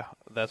 Yeah,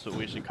 that's what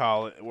we should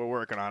call it. We're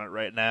working on it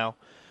right now.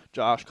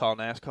 Josh, call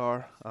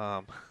NASCAR.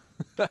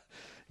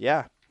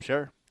 Yeah,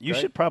 sure. You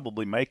should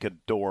probably make a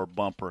Door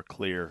Bumper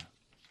Clear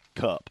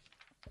cup.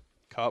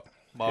 Cup?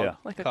 Mug? Yeah.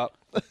 Like a cup.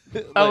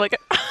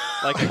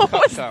 Like a what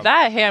was cup.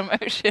 that ham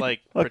motion?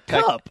 Like A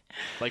cup.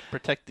 Like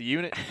protect the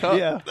unit cup?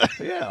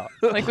 Yeah.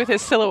 Like with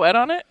his silhouette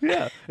on it?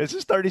 Yeah. Is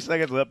this 30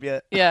 seconds up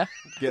yet? Yeah.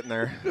 Getting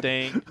there.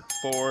 Ding.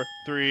 4,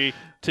 3,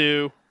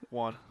 2,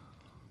 1.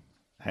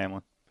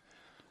 Hamlin.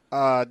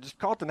 Just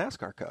call it the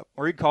NASCAR Cup.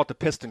 Or you'd call it the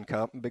Piston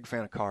Cup. I'm a big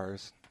fan of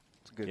cars.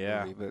 It's a good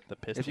movie. But the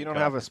Piston if you don't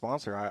Cup. have a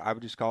sponsor, I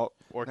would just call it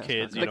Or NASCAR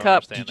kids, you The don't cup.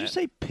 understand Did you that.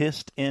 say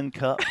pissed in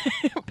cup?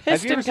 Piston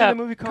Have you ever seen Cup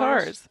the movie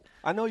Cars?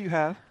 I know you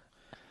have.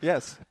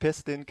 Yes,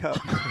 Piston Cup.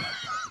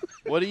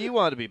 What do you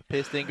want to be?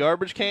 Pissed in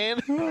garbage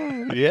can?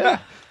 Yeah.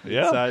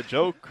 Yeah. Inside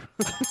joke.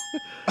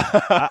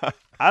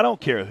 I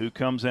don't care who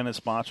comes in and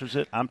sponsors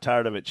it. I'm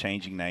tired of it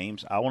changing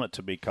names. I want it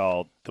to be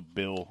called the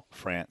Bill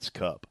France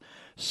Cup.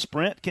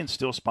 Sprint can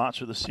still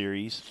sponsor the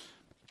series.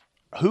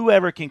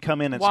 Whoever can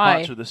come in and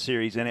sponsor the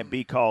series and it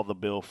be called the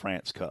Bill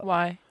France Cup.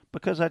 Why?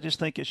 Because I just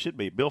think it should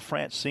be. Bill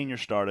France Sr.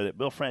 started it.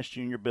 Bill France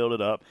Jr. built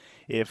it up.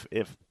 If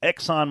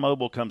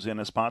ExxonMobil comes in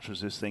and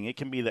sponsors this thing, it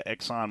can be the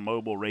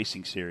ExxonMobil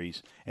Racing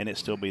Series, and it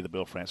still be the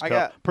Bill France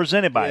Cup,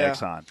 presented by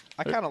Exxon.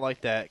 I kind of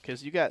like that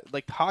because you got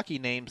like hockey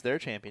names their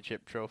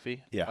championship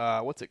trophy. Yeah.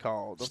 What's it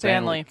called?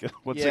 Stanley.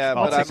 What's it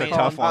called? But I mean,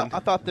 tough one. I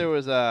thought there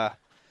was a.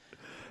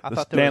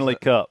 The Stanley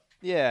Cup.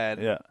 Yeah.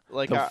 Yeah.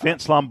 Like the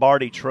Vince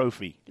Lombardi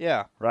Trophy.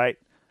 Yeah. Right.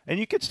 And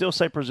you could still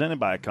say presented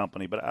by a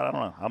company, but I don't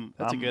know.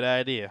 That's a good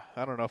idea.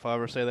 I don't know if I'll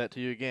ever say that to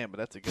you again, but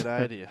that's a good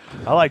idea.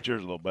 I liked yours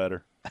a little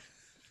better.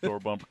 Door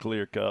Bumper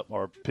Clear Cup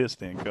or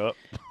Piston Cup.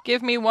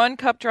 Give me one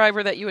Cup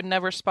driver that you would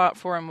never spot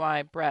for and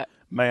why, Brett.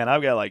 Man,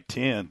 I've got like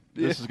 10.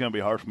 This is going to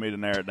be hard for me to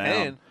narrow it down.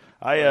 10?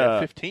 I had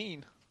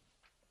 15.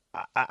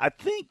 I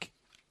think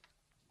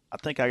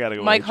I got to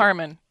go Mike with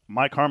Harmon.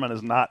 Mike Harmon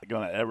is not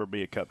going to ever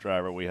be a Cup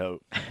driver, we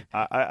hope.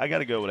 I got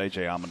to go with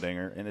A.J.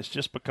 Allmendinger, and it's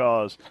just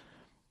because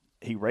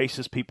he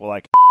races people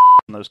like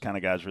and those kind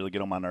of guys really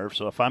get on my nerves.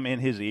 So if I'm in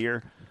his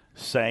ear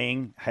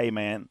saying, hey,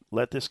 man,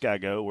 let this guy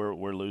go,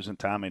 we're losing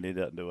time, and he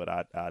doesn't do it,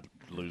 I'd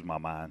lose my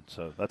mind.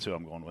 So that's who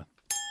I'm going with.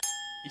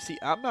 You see,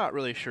 I'm not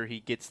really sure he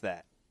gets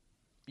that.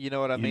 You know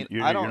what I mean?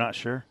 You're not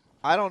sure?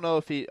 I don't know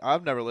if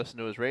I've never listened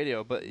to his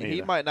radio, but he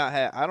Neither. might not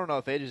have. I don't know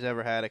if AJ's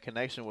ever had a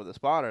connection with a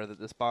spotter that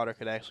the spotter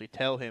could actually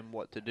tell him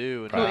what to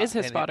do. And Who is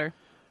his spotter?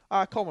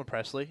 Coleman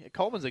Presley.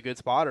 Coleman's a good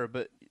spotter,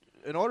 but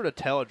in order to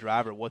tell a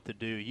driver what to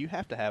do, you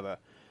have to have a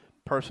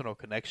personal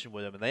connection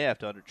with him, and they have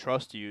to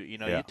trust you. You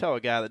know, you tell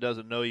a guy that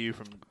doesn't know you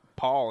from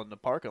Paul in the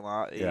parking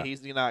lot,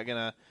 he's not going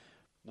to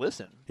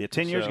listen. Yeah,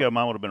 10 years ago,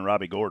 mine would have been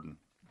Robbie Gordon.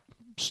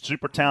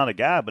 Super talented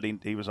guy, but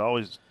he was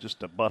always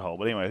just a butthole.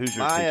 But anyway, who's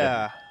your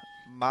TJ?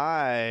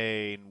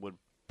 Mine would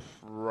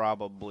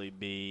probably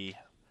be.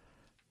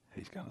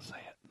 He's going to say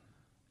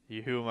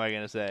it. Who am I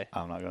going to say?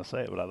 I'm not going to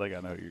say it, but I think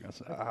I know who you're going to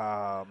say.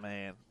 Oh,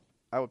 man.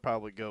 I would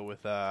probably go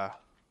with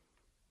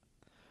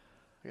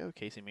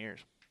Casey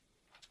Mears.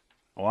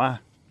 Why?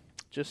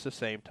 Just the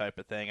same type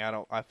of thing.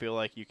 I feel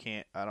like you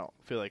can't. I don't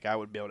feel like I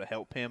would be able to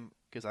help him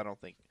because I don't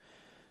think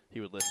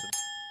he would listen.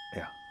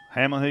 Yeah.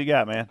 Hamlin, who you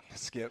got, man?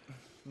 Skip.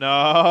 No.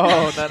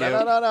 Oh,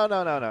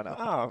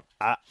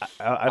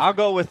 I'll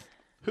go with.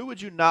 Who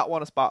would you not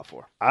want to spot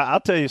for? I'll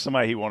tell you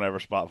somebody he won't ever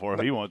spot for if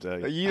he won't tell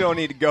you. You don't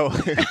need to go.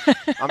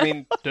 I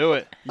mean, do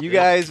it. You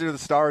guys are the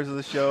stars of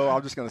the show.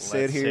 I'm just going to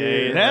sit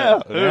here.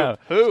 No.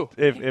 Who?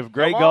 If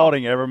Greg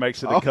Galding ever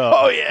makes it a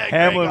cup,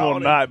 Hamlin will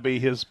not be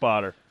his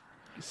spotter.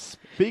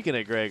 Speaking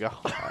of Greg, you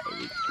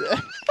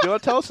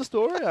want to tell us a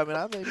story? I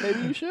mean,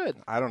 maybe you should.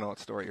 I don't know what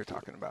story you're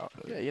talking about.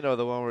 Yeah, you know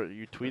the one where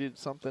you tweeted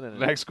something. And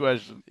Next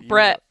question.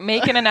 Brett,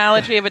 make an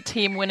analogy of a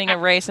team winning a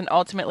race and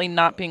ultimately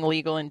not being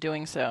legal in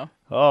doing so.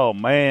 Oh,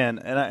 man.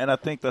 And I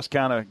think that's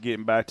kind of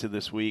getting back to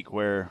this week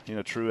where,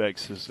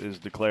 Truex is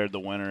declared the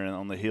winner and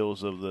on the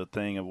heels of the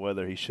thing of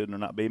whether he should or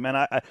not be. Man,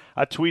 I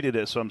tweeted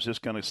it, so I'm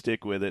just going to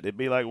stick with it. It'd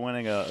be like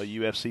winning a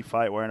UFC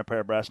fight wearing a pair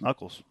of brass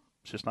knuckles.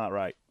 It's just not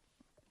right.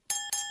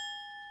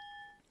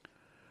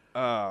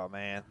 Oh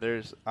man,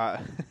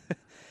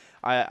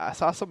 I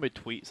saw somebody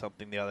tweet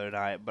something the other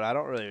night, but I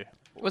don't really.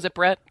 Was it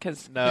Brett?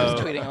 Because he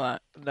was tweeting a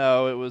lot.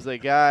 No, it was a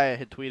guy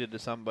had tweeted to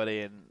somebody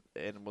and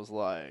was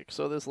like,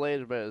 "So this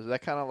lady, is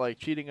that kind of like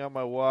cheating on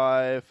my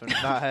wife and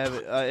not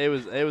having?"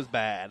 It was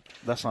bad.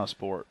 That's not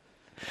sport.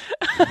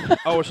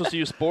 Oh, we're supposed to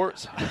use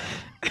sports.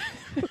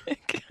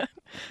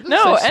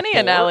 No, any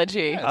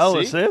analogy. Yeah,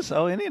 it says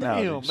any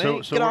analogy. Damn,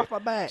 man, get off my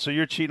back. So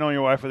you're cheating on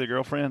your wife with your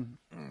girlfriend?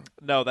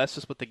 No, that's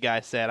just what the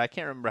guy said. I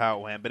can't remember how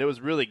it went, but it was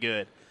really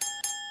good.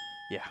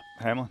 Yeah.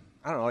 Hamlin?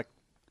 I don't know, like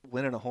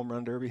winning a home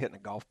run derby, hitting a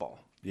golf ball.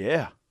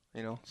 Yeah.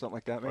 Something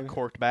like that maybe. A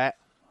corked bat.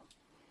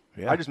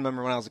 Yeah. I just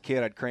remember when I was a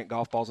kid, I'd crank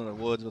golf balls in the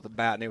woods with a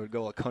bat, and they would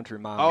go a country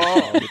mile.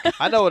 Oh,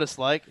 I know what it's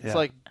like. It's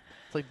like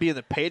being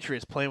the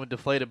Patriots playing with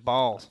deflated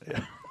balls.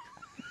 Yeah.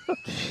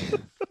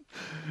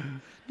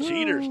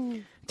 Cheaters.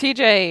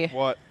 TJ.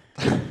 What?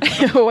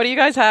 What do you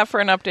guys have for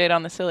an update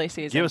on the silly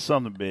season? Give us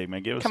something big,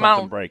 man. Give us Come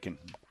something on. breaking.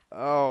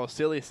 Oh,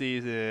 silly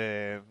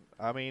season.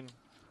 I mean,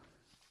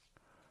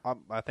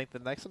 I think the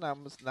next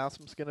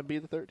announcement's going to be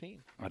the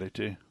 13. I do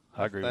too.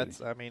 I agree with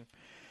you. I mean,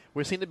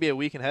 we seem to be a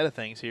week ahead of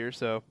things here,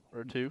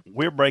 or two.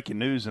 We're breaking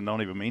news and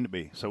don't even mean to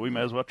be, so we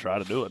may as well try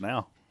to do it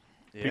now.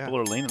 Yeah. People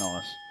are leaning on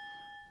us.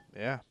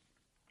 Yeah.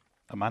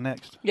 Am I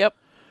next? Yep.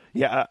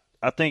 Yeah,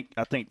 I think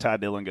Ty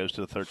Dillon goes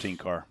to the 13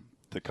 car,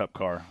 the Cup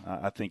car.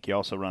 I think he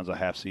also runs a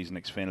half-season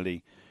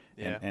Xfinity.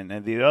 Yeah.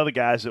 And the other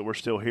guys that we're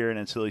still hearing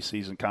in silly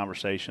season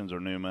conversations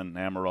are Newman,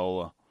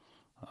 Amarola,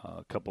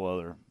 a couple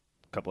other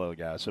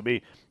guys. So it'll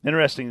be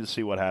interesting to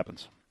see what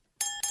happens.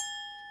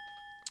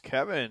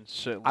 Kevin,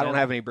 I don't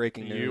have any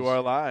breaking news. You are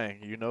lying.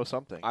 You know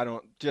something. I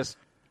don't.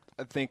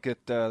 I think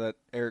that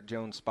Eric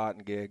Jones spot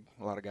and gig,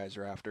 a lot of guys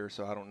are after,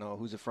 so I don't know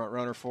who's the front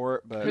runner for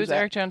it. But Who's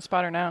Eric Jones'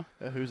 spotter now?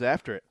 Who's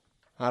after it?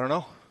 I don't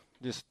know.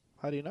 Just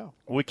How do you know?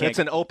 We can't. It's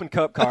an Open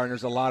Cup car, and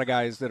there's a lot of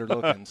guys that are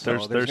looking.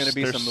 So there's going to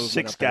be some movement. There's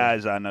 6 up there.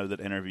 guys I know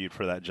that interviewed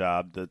for that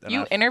job.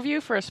 You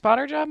interview for a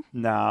spotter job?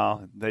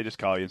 No, they just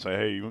call you and say,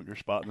 "Hey, you want your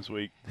spot this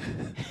week?"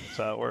 That's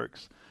how it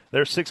works.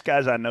 There's 6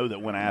 guys I know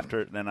that went after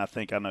it, and I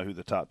think I know who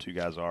the top 2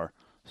 guys are.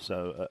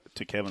 So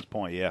to Kevin's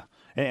point, yeah,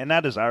 and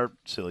that is our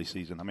silly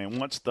season. I mean,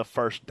 once the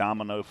first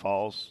domino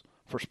falls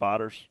for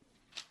spotters,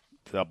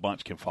 a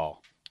bunch can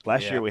fall.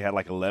 Last year we had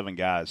like 11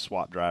 guys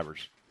swap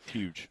drivers.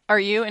 Huge. Are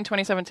you in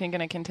 2017 going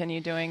to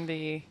continue doing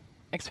the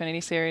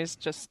Xfinity Series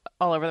just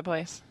all over the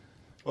place?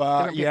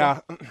 Well,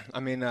 yeah. I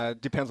mean,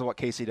 depends on what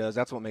Casey does.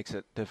 That's what makes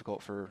it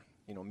difficult for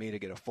me to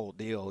get a full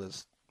deal.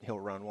 Is he'll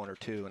run 1 or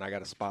 2, and I got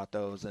to spot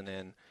those, and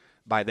then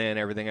by then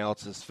everything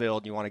else is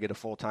filled. You want to get a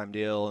full-time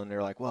deal, and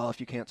they're like, well, if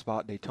you can't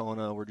spot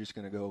Daytona, we're just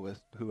going to go with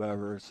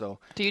whoever. So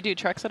do you do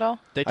trucks at all?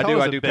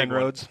 I do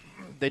Penroads.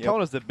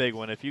 Daytona's the big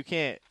one. If you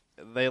can't.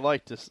 They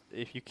like to.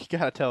 If you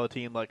gotta tell a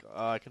team like,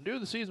 I can do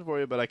the season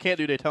for you, but I can't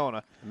do Daytona.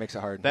 It makes it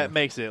hard. That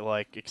makes it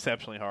like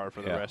exceptionally hard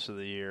for the rest of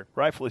the year.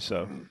 Rightfully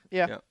so.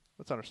 Yeah,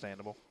 that's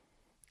understandable.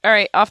 All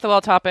right, off the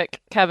wall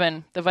topic.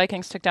 Kevin, the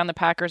Vikings took down the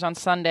Packers on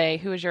Sunday.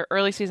 Who is your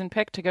early season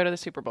pick to go to the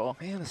Super Bowl?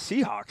 Man, the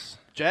Seahawks.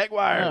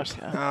 Jaguars.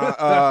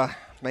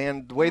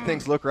 Man, the way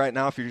things look right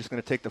now, if you're just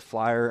going to take the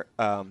flyer,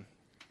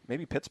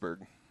 maybe Pittsburgh.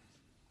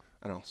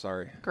 I know,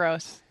 sorry.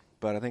 Gross.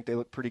 But I think they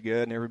look pretty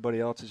good, and everybody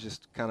else is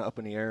just kind of up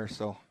in the air,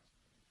 so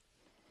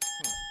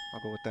I'll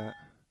go with that.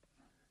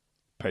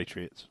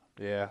 Patriots.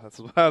 Yeah, that's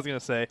what I was gonna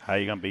say. How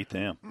you gonna beat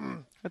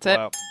them? That's it.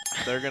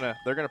 They're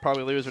gonna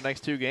probably lose their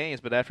next 2 games,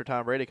 but after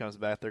Tom Brady comes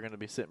back, they're gonna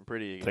be sitting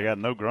pretty again. They got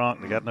no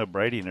Gronk, they got no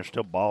Brady, and they're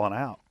still balling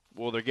out.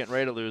 Well, they're getting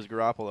ready to lose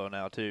Garoppolo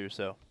now too.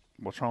 So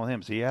what's wrong with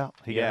him? Is he out?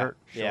 He got hurt.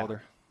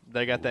 Shoulder.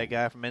 They got that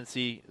guy from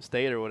NC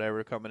State or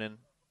whatever coming in.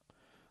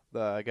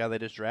 The guy they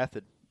just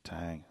drafted.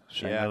 Dang,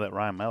 shame they let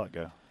Ryan Mallett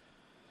go.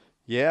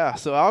 Yeah,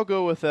 so I'll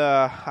go with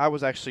I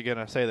was actually going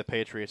to say the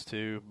Patriots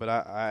too, but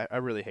I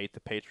really hate the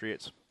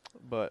Patriots.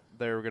 But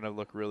they're going to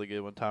look really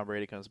good when Tom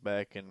Brady comes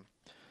back. And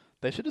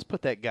they should just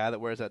put that guy that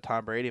wears that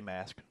Tom Brady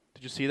mask.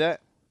 Did you see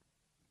that?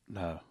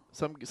 No.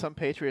 Some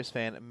Patriots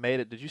fan made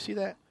it. Did you see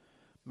that?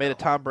 Made a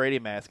Tom Brady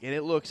mask, and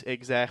it looks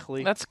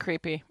exactly. That's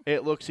creepy.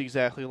 It looks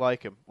exactly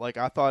like him. Like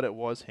I thought it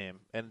was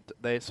him, and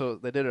they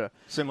did a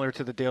similar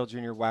to the Dale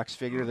Jr. wax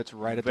figure that's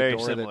right at very the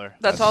door. Similar.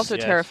 That's also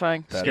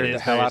terrifying. That scared the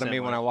hell out of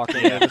me when I walked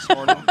in there this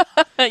morning.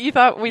 You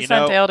thought we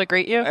sent Dale to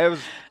greet you? It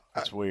was.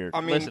 That's weird.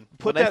 I mean, listen,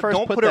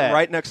 don't put it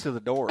right next to the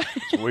door.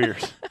 It's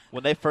weird.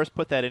 When they first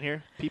put that in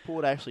here, people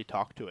would actually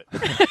talk to it.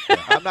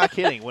 I'm not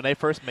kidding. When they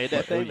first made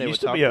that thing, they would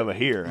used to talk be over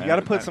here. You got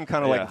to put some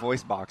kind of like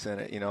voice box in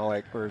it,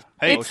 like where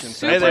it's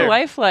super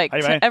lifelike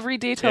to every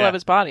detail of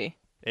his body.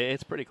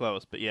 It's pretty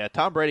close, but yeah,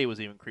 Tom Brady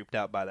was even creeped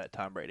out by that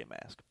Tom Brady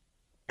mask.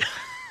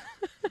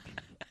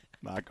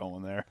 Not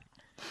going there.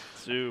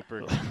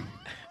 Super.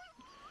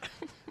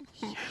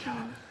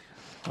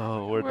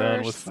 Oh, we're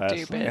done with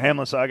fast.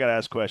 Hamlin, so I got to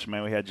ask a question,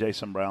 man. We had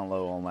Jason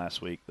Brownlow on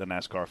last week, the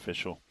NASCAR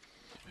official,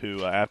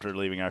 who after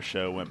leaving our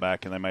show went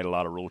back and they made a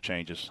lot of rule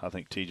changes. I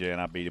think TJ and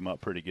I beat him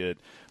up pretty good.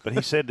 But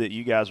he said that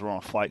you guys were on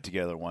a flight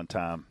together one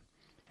time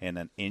and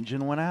an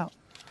engine went out.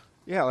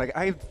 Yeah, like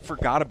I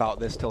forgot about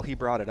this till he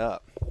brought it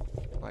up.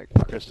 Like,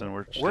 Kristen,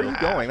 where are you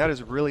going? That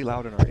is really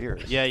loud in our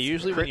ears. Yeah,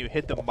 usually when you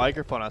hit the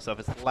microphone on stuff,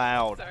 it's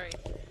loud. Sorry.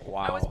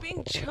 Wow. I was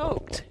being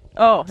choked.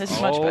 Oh, this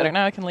is much better.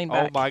 Now I can lean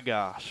back. Oh, my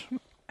gosh.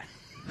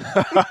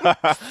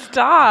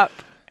 Stop.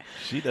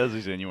 She does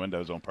these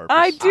innuendos on purpose.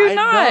 I do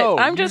not. know.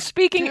 I'm just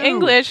speaking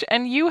English,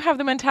 and you have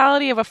the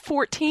mentality of a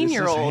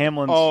 14-year-old. This is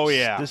Hamlin's. Oh,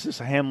 yeah. This is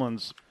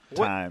Hamlin's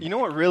time. You know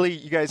what? Really,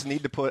 you guys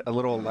need to put a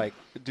little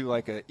do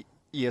like a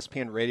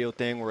ESPN radio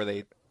thing where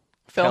they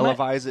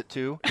televise it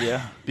too.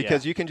 Yeah,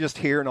 because you can just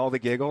hear in all the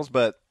giggles,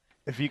 but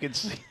if you could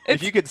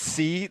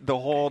see, the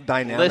whole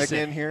dynamic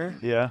in here.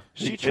 Yeah,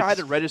 she tried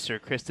to register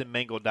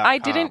KristenMingle.com. I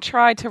didn't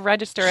try to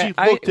register it.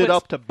 She looked it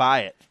up to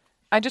buy it.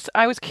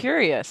 I was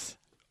curious.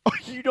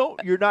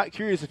 You're not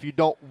curious if you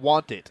don't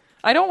want it.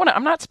 I don't want to.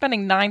 I'm not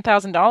spending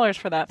 $9,000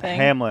 for that thing.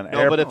 Hamlin.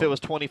 No, but if it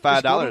was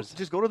 $25,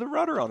 just go to the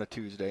Rudder on a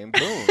Tuesday and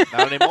boom.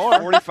 Not anymore.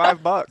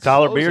 $45.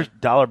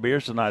 Dollar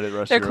beers tonight at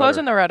Rusty They're Rudder.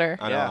 closing the Rudder.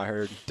 I know. I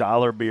heard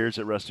dollar beers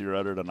at Rusty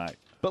Rudder tonight.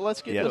 But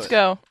let's get Let's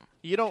go.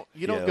 You don't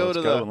go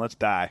to the the and let's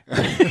die.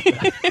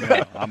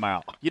 No, I'm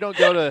out. You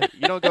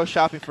don't go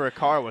shopping for a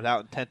car without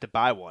intent to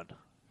buy one.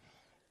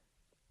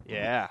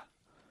 Yeah.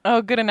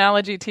 Oh, good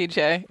analogy,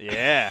 TJ.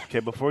 Yeah.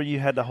 Okay, before you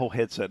had the whole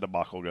headset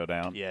debacle go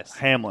down. Yes.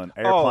 Hamlin,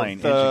 airplane,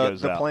 engine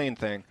goes out. The plane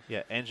thing.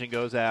 Yeah, engine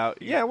goes out.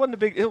 Yeah, it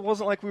wasn't it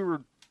wasn't like we were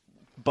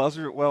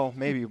well,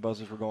 maybe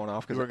buzzers were going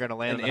off because we were going to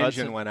land an in the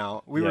engine Hudson. went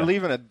out. We were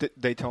leaving a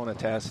Daytona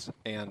test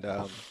and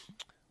on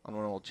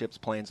one of old Chip's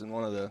planes, and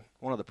one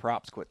of the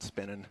props quit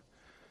spinning.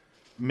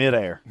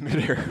 Midair.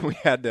 We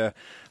had to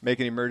make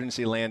an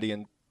emergency landing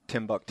in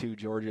Timbuktu,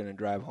 Georgia, and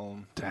drive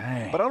home.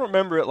 Dang. But I don't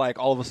remember it like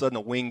all of a sudden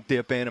a wing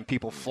dip in and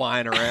people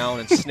flying around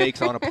and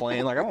snakes on a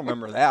plane. Like I don't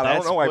remember that. I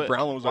don't know why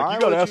Brownlow was like,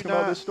 you got to ask him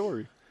about this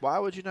story. why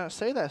would you not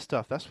say that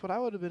stuff? That's what I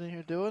would have been in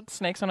here doing.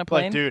 Snakes on a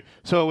plane? Like, dude,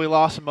 so we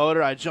lost a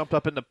motor. I jumped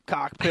up in the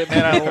cockpit,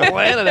 man. I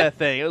landed that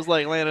thing. It was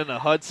like landing a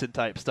Hudson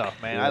type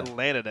stuff, man. Yeah. I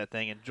landed that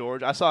thing in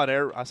Georgia. I saw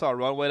a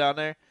runway down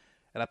there,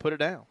 and I put it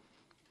down.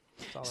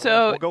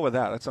 So We'll go with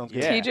that. That sounds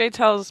good. Yeah. TJ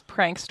tells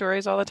prank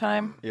stories all the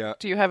time. Yeah.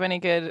 Do you have any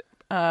good,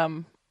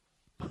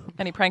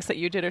 any pranks that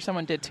you did or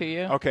someone did to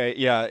you? Okay,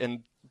 yeah,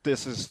 and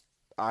this is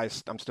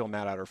I'm still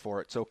mad at her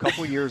for it. So a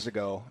couple years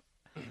ago,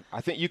 I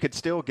think you could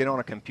still get on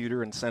a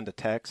computer and send a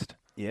text.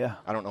 Yeah.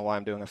 I don't know why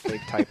I'm doing a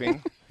fake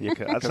typing. That's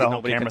Because the whole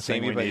nobody camera can see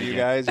thing me we but need you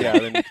again. guys. Yeah.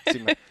 Then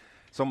see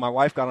so my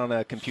wife got on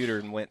a computer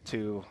and went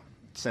to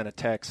send a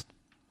text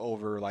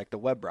over like the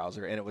web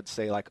browser, and it would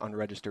say like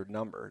unregistered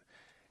number.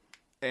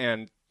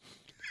 And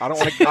I don't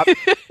want to.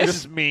 This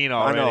is mean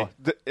already. I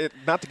know.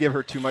 Not to give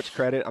her too much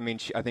credit. I mean,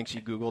 I think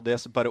she Googled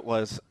this, but I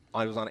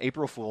was on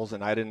April Fool's,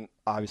 and I didn't.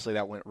 Obviously,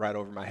 that went right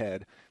over my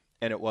head,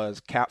 and it was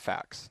cat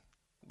facts.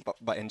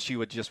 And she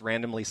would just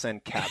randomly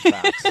send cat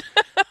facts.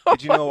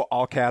 Did you know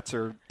all cats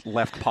are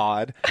left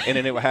pawed? And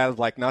then it would have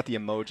like not the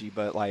emoji,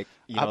 but like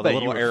the bet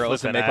little you were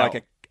arrows to flipping make out.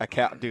 like a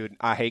cat. Dude,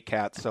 I hate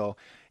cats. So,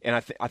 and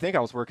I think I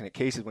was working at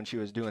Casey's when she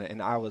was doing it,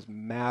 and I was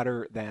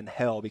madder than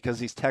hell because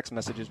these text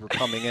messages were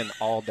coming in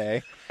all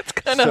day. It's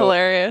kind of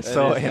hilarious.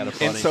 So is kinda and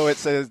funny. so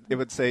it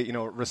would say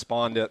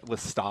respond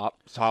with stop.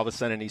 So I was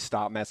sending these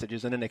stop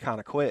messages, and then they kind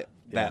of quit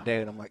that day,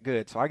 and I'm like,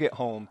 good. So I get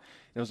home.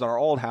 It was our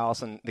old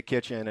house and the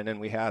kitchen, and then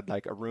we had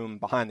like a room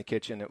behind the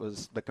kitchen. It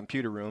was the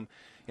computer room,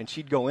 and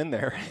she'd go in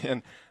there,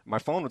 and my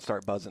phone would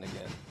start buzzing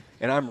again,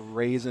 and I'm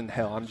raising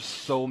hell. I'm just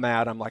so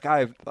mad. I'm like,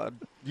 I'm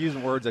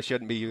using words I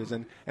shouldn't be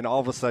using, and all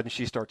of a sudden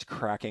she starts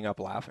cracking up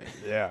laughing.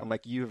 Yeah. I'm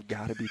like, you've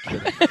got to be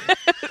kidding me.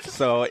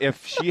 So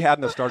if she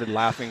hadn't have started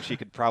laughing, she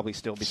could probably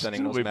still be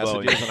sending those Still be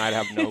blowing messages, you. and I'd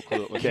have no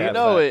clue it was You cat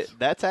know, facts.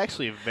 that's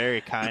actually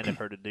very kind of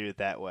her to do it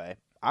that way.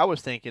 I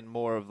was thinking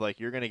more of like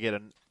you're going to get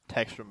a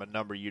text from a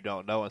number you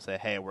don't know and say,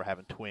 hey, we're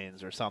having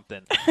twins or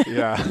something.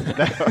 Yeah.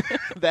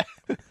 That-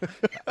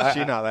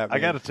 She not that I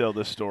big. got to tell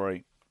this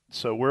story.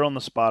 So we're on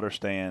the spotter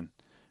stand.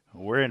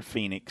 We're in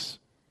Phoenix.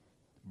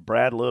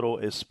 Brad Little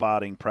is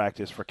spotting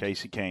practice for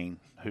Casey Kane,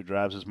 who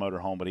drives his motor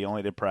home, but he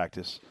only did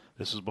practice.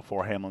 This is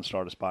before Hamlin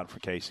started spotting for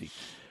Casey.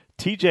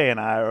 TJ and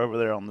I are over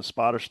there on the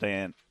spotter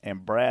stand,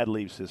 and Brad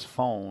leaves his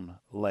phone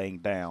laying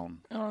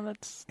down Oh,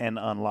 that's and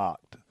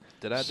unlocked.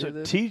 Did I So do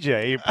this?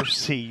 TJ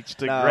proceeds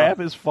to No. grab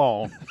his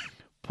phone,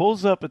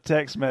 pulls up a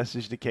text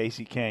message to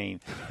Casey Kane,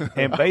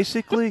 and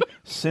basically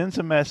sends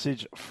a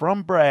message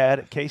from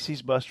Brad,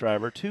 Casey's bus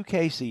driver, to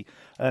Casey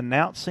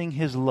announcing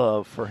his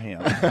love for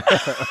him.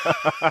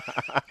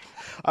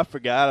 I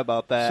forgot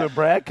about that. So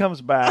Brad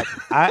comes back.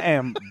 I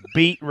am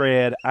beat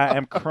red. I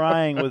am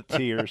crying with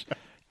tears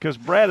because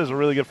Brad is a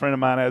really good friend of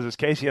mine, as is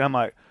Casey, and I'm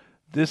like,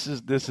 this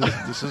is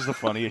the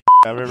funniest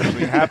I've ever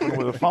seen happen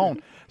with a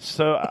phone.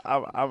 So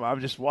I'm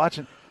just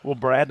watching. Well,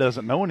 Brad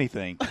doesn't know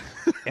anything,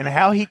 and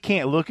how he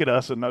can't look at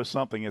us and know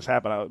something has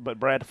happened. But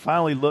Brad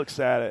finally looks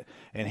at it,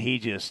 and he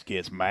just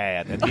gets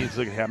mad, and he's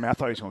looking at me. I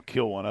thought he was going to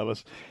kill one of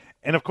us.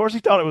 And, of course, he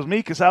thought it was me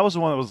because I was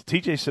the one that was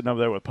TJ sitting over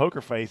there with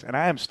poker face, and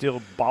I am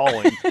still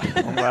bawling.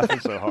 I'm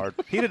laughing so hard.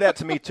 He did that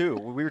to me too.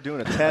 We were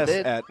doing a test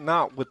at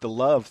not with the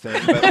love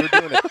thing, but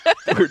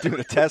we were doing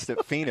a test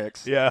at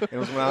Phoenix. Yeah. It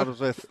was when I was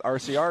with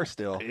RCR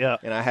still. Yeah.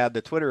 And I had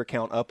the Twitter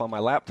account up on my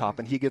laptop,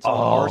 and he gets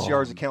on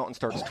RCR's account and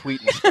starts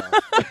tweeting stuff.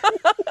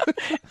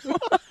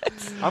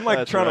 I'm like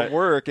That's trying right. to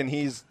work, and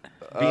he's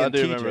being I do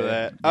TJ. remember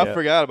that. Yeah. I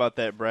forgot about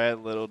that Brad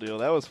Little deal.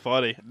 That was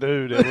funny.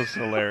 Dude, it was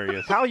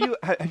hilarious. Have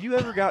you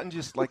ever gotten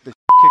just like the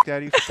kicked out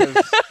of you?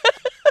 Because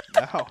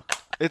No,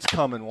 it's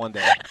coming one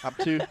day. I'm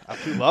too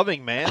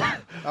loving, man.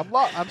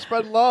 I'm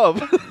spreading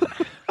love.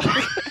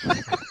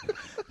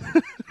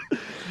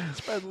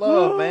 Spread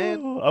love,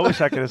 man. I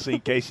wish I could have seen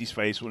Casey's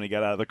face when he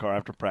got out of the car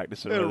after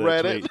practice. And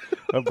read that it. tweet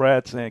of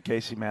Brad saying,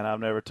 Casey, man, I've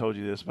never told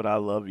you this, but I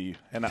love you.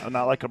 And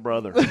not like a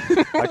brother.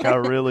 Like I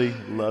really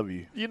love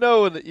you. You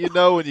know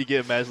when you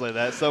get a message like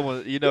that,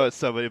 someone it's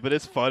somebody, but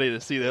it's funny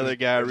to see the other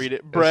guy read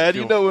it. Brad,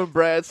 you know when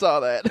Brad saw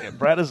that? Yeah,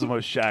 Brad is the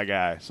most shy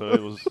guy, so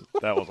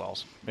that was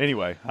awesome.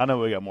 Anyway, I know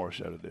we got more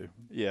show to do.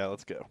 Yeah,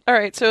 let's go. all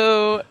right.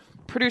 So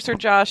producer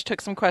Josh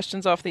took some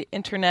questions off the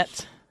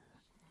internet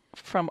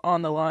from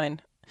on the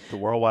line, The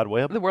World Wide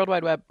Web? the World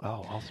Wide Web.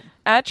 Oh, awesome.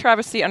 At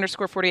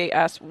 @TravisC_48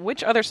 asks,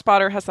 which other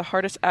spotter has the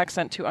hardest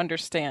accent to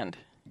understand?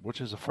 Which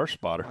is the first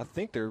spotter. I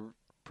think they're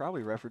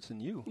probably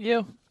referencing you.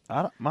 You.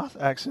 My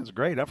accent's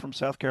great. I'm from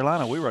South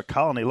Carolina. We were a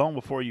colony long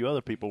before you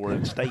other people were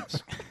in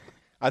states.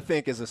 I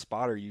think as a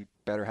spotter, you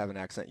better have an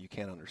accent you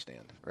can't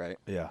understand, right?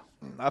 Yeah.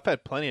 I've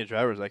had plenty of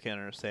drivers I can't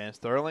understand.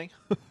 Sterling,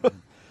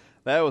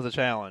 that was a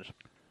challenge.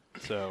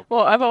 So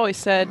Well, I've always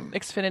said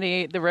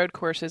Xfinity, the road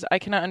courses, I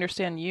cannot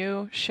understand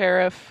you,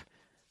 Sheriff,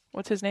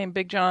 what's his name,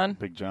 Big John,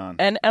 Big John.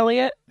 and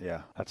Elliot.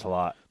 Yeah, that's a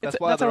lot. That's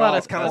It's- why that's a they're lot all- of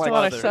It's kind that's of a like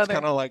lot of it's southern.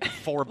 kind of like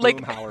four Like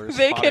Boomhauers.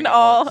 they spotting can at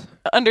all once.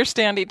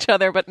 understand each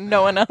other, but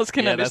no one else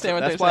can yeah, understand what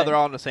that's they're why saying. they're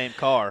all in the same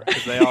car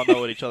because they all know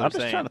what each I'm other's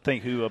just saying. trying to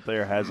think who up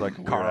there has like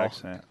a weird Carl.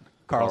 accent.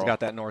 Carl's Carl. got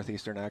that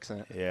northeastern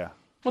accent. Yeah.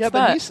 What's yeah,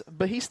 that?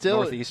 but he's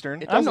still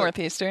Northeastern. I'm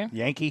Northeastern.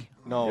 Yankee.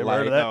 No, you ever like-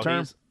 heard of that no, term?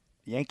 he's-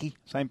 Yankee,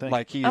 same thing.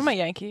 Like he's I'm a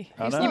Yankee.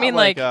 I know. You mean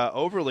like like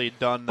overly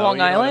done though? Long you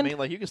know What I Island? mean,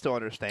 like you can still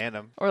understand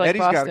him. or like Eddie's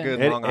got a Boston?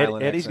 good Long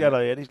Island Eddie's accent.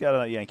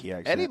 got a Yankee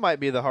accent. Eddie might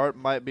be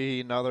might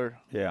be another.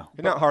 Yeah.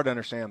 He's not hard to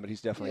understand, but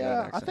he's definitely got an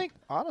Yeah, I accent. think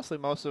honestly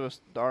most of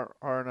us are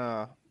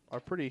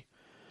pretty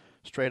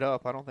straight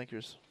up. I don't think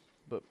there's,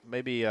 but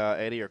maybe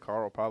Eddie or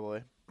Carl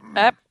probably.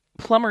 At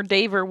Plumber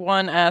Daver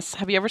 1 asks,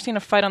 have you ever seen a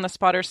fight on the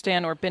spotter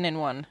stand or been in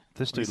one?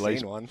 This We've dude lays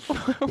seen one.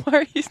 Why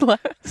are you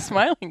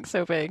smiling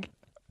so big?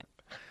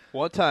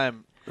 One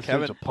time, This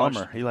Kevin dude's a plumber.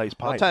 punched- He lays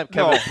One pipe. time,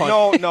 Kevin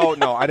punched.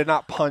 No. I did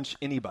not punch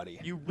anybody.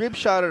 You rib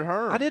shotted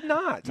her. I did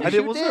not. Yes, It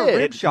you wasn't a did.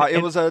 rib shot. It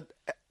And- was a.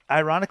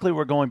 Ironically,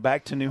 we're going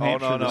back to New Oh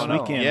Hampshire no, this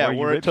no, weekend. Yeah, where, you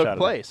where it rib took shotted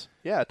place.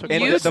 Yeah, it took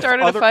And place. you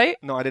started a fight?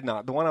 No, I did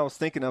not. The one I was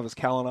thinking of was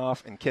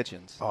Kalanoff and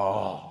Kitchens.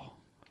 Oh.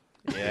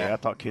 Yeah, I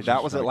thought Kitchens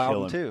That was at gonna kill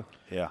Loudon him. too.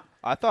 Yeah.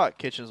 I thought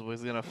Kitchens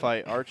was gonna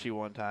fight Archie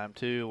one time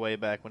too, way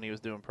back when he was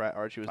doing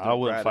Archie was doing I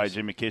wouldn't practice. fight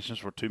Jimmy Kitchens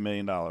for $2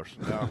 million. No. I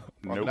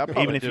mean, Nope. I'd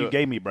probably Even if do you it.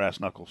 gave me brass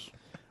knuckles.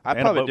 I'd and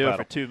a probably boat do it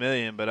battle. for $2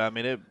 million, but I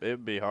mean,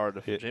 it'd be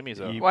hard for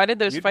Jimmy's up. you- Why did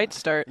those You'd- fights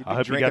start? You'd I be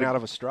hope you drinking got a- out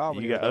of a straw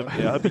when You you got, got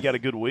I hope you got a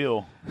good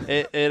wheel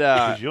It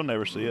because you'll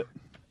never see it.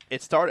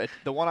 It started.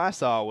 The one I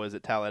saw was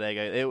at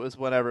Talladega. It was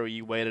whenever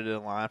you waited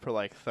in line for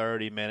like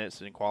 30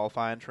 minutes in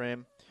qualifying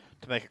trim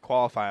to make a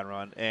qualifying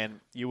run, and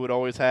you would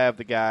always have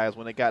the guys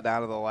when it got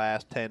down to the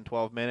last 10,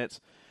 12 minutes.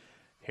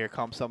 Here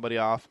comes somebody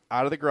off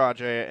out of the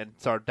garage area and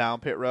start down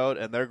pit road,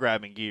 and they're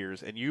grabbing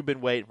gears, and you've been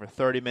waiting for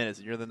 30 minutes,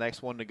 and you're the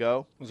next one to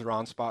go, Was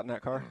Ron spotting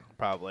that car?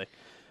 probably,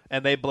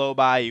 and they blow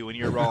by you when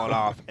you're rolling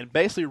off, and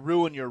basically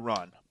ruin your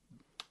run.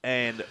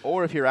 And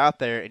or if you're out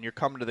there and you're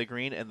coming to the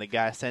green, and the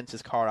guy sends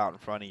his car out in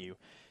front of you,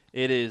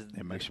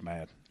 it makes you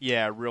mad.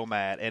 Yeah, real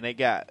mad. And it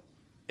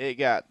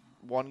got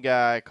one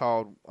guy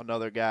called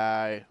another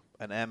guy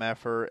an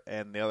MFer,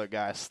 and the other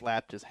guy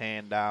slapped his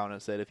hand down and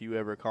said, "If you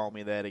ever call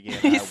me that again,"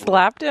 He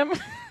slapped him?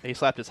 He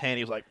slapped his hand.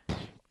 He was like,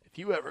 "If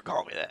you ever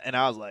call me that," and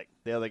I was like,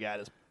 the other guy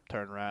just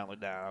turned around and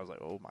looked down. I was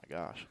like, "Oh my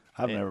gosh!"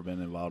 I've never been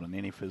involved in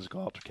any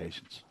physical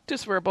altercations.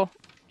 Just verbal.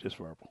 Just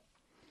verbal.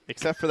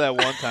 Except for that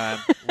one time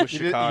with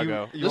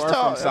Chicago. You are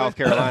from South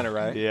Carolina,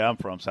 right? Yeah, I'm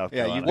from South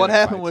Carolina. What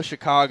happened with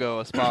Chicago?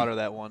 A spotter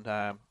that one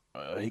time.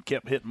 He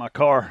kept hitting my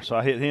car, so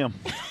I hit him.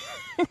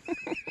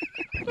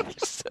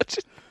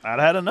 I'd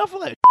had enough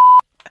of that.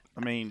 I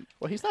mean,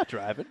 well, he's not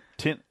driving.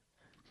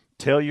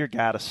 Tell your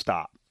guy to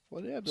stop.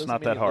 Well, yeah, it's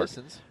not that hard.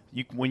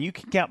 When you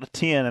can count to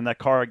 10 and that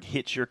car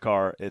hits your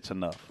car, it's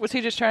enough. Was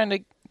he just trying to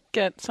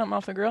get something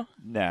off the grill?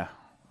 Nah,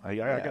 I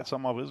got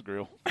something off his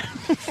grill.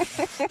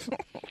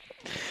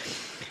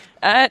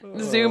 At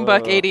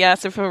ZoomBuck80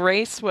 asks, if a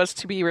race was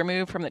to be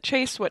removed from the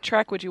chase, what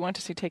track would you want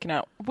to see taken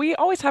out? We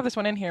always have this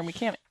one in here, and we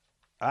can't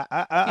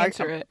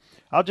answer it.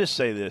 I'll just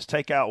say this.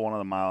 Take out one of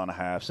the 1.5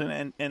 miles.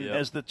 And Yep.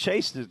 as the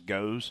chase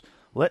goes,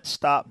 let's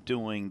stop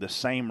doing the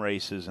same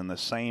races in the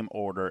same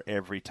order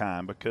every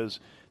time,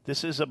 because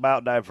this is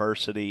about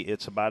diversity.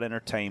 It's about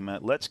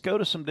entertainment. Let's go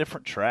to some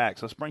different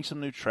tracks. Let's bring some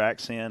new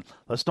tracks in.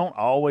 Let's don't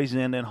always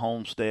end in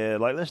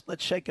Homestead. Like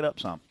let's shake it up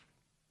some.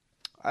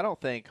 I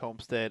don't think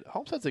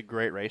Homestead's a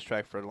great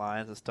racetrack for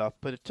Lions and stuff,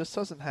 but it just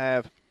doesn't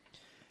have,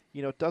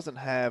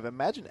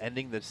 imagine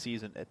ending the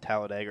season at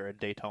Talladega or at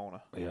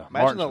Daytona. Yeah, Imagine the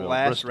Martinsville,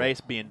 last Bristol.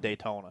 race being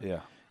Daytona. Yeah.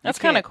 That's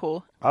kind of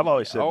cool. I've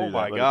always said Oh do that,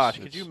 my but gosh,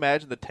 it's- could you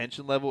imagine the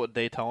tension level at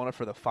Daytona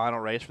for the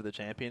final race for the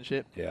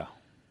championship? Yeah.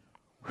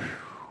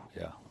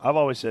 Yeah. I've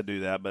always said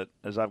do that, but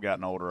as I've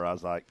gotten older, I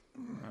was like,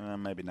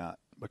 maybe not.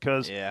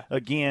 Because,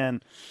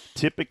 again,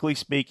 typically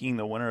speaking,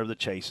 the winner of the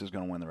chase is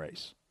going to win the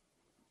race.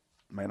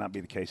 May not be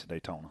the case at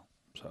Daytona.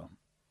 So,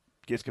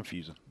 it gets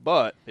confusing.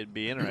 But it'd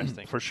be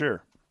interesting. For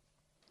sure.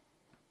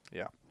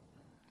 Yeah.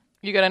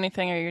 You got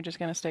anything, or you're just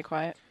going to stay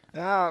quiet?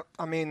 I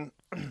mean,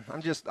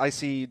 I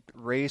see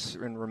race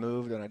and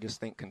removed, and I just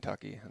think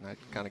Kentucky, and I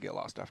kind of get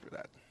lost after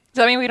that.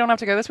 Does that mean we don't have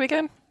to go this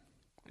weekend?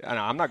 I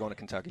know, I'm not going to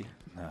Kentucky.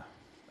 No.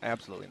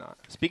 Absolutely not.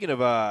 Speaking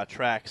of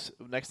tracks,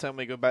 next time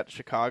we go back to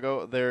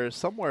Chicago, there's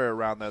somewhere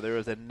around there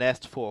is a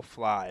nest full of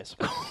flies.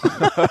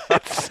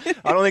 I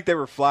don't think they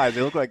were flies.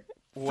 They look like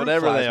fruit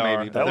Whatever flies, they are.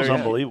 maybe, That was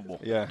unbelievable.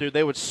 Yeah. Dude,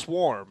 they would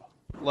swarm,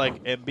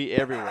 and be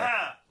everywhere.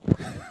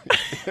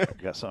 I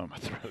got some in my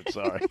throat.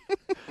 Sorry.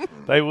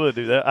 They would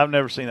do that. I've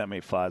never seen that many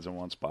flies in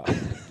one spot.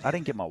 I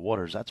didn't get my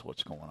waters. That's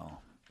what's going on.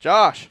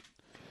 Josh.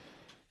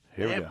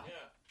 Here we go.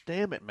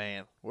 Damn it,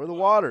 man. Where are the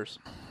waters?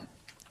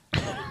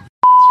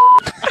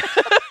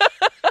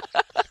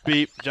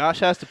 Beep. Josh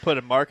has to put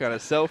a mark on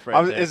himself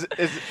right there.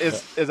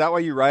 Is that why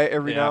you write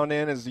every now and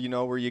then? Is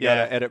where you got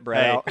to edit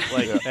Brad out?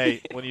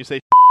 Hey, when you say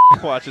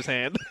watch his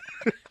hand.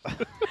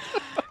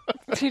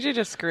 TJ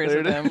just screws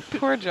with him.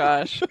 Poor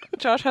Josh.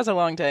 Josh has a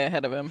long day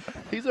ahead of him.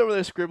 He's over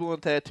there scribbling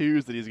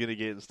tattoos that he's going to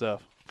get and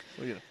stuff.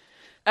 Look at him.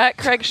 At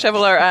Craig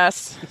Chevalier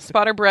asks,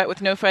 Spotter Brett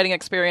with no fighting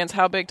experience,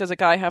 how big does a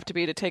guy have to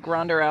be to take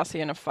Ronda Rousey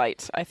in a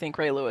fight? I think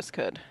Ray Lewis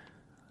could.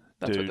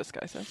 That's what this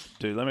guy says.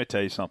 Dude, let me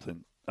tell you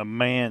something. A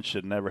man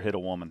should never hit a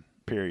woman,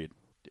 period.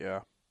 Yeah.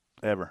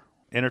 Ever.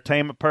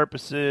 Entertainment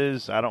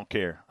purposes, I don't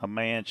care. A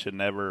man should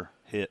never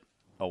hit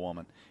a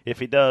woman. If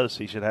he does,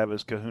 he should have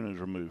his kahunas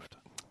removed.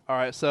 All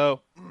right,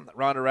 so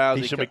Ronda Rousey.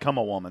 He should become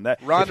a woman. If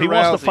Ronda he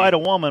wants Rousey- to fight a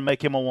woman,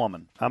 make him a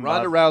woman.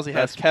 Ronda Rousey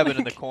has Kevin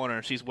in the corner,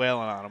 and she's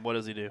wailing on him. What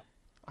does he do?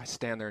 I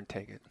stand there and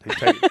take it.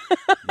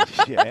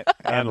 Yeah,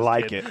 and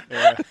like it.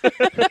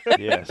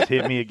 Yes,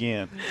 hit me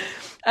again.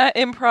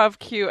 Improv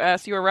Q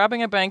asks, you are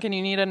robbing a bank and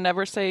you need a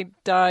never say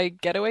die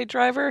getaway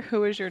driver.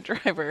 Who is your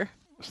driver?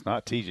 It's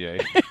not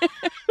TJ.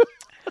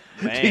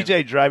 Man.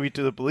 TJ drive you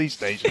to the police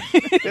station.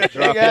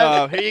 Drop you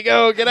off. Here you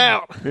go. Get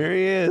out. Here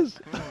he is.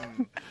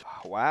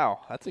 Wow,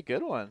 that's a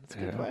good one. That's a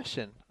good Yeah.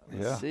 question.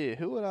 Let's Yeah. see.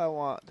 Who would I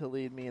want to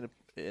lead me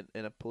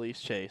in a police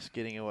chase,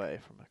 getting away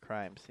from a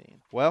crime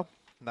scene? Well,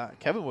 not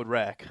Kevin would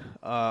wreck.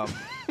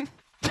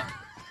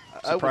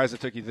 Surprised it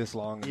took you this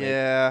long. To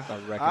Yeah, make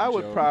a wrecking I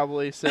would joke.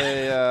 probably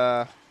say,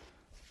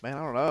 man, I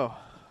don't know.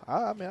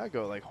 I mean, I'd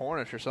go like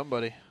Hornish or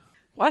somebody.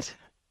 What?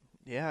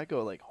 Yeah, I'd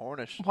go like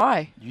Hornish.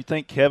 Why? You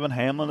think Kevin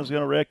Hamlin is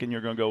going to wreck, and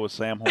you're going to go with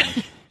Sam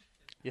Hornish?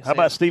 Yes, How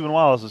about Stephen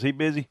Wallace? Is he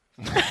busy?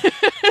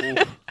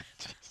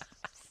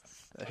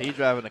 he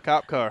driving a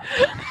cop car?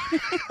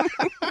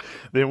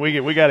 Then we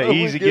got an Oh,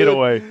 we easy good.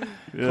 getaway.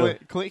 Yeah.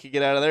 Clint could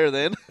get out of there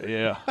then.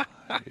 Yeah.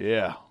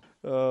 Yeah.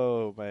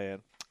 Oh man,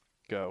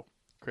 go,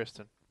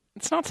 Kristen.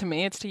 It's not to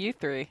me. It's to you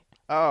three.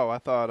 Oh, I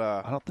thought.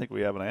 I don't think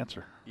we have an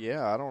answer.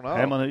 Yeah, I don't know.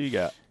 Hamlin, who you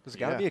got? Does it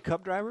got to Yeah. be a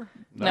Cub driver?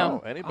 No.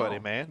 Anybody,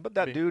 man. But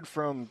that dude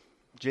from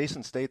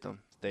Jason Statham.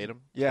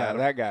 Statham. Yeah, Statham.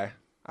 that guy.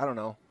 I don't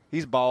know.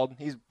 He's bald.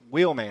 He's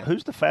wheelman.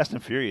 Who's the Fast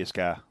and Furious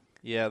guy?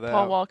 Yeah, that.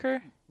 Paul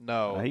Walker?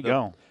 No, He the,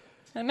 gone.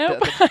 I know,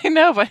 I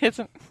know, but it's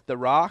The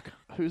Rock.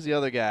 Who's the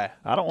other guy?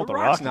 I don't want The The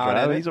Rock's Rock to not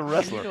drive. in it. He's a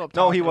wrestler. You know what I'm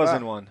No, he talking was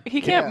about. in one.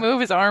 he can't Yeah. move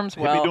his arms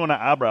He'll well. be doing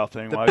that eyebrow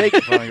thing The while big-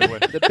 he's running away.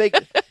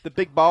 the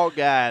big bald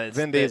guy. That's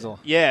Vin Diesel.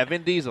 Yeah,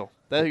 Vin Diesel.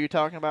 That who you're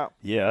talking about?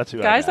 Yeah, that's who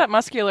I Guys got. that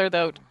muscular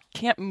though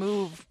can't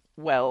move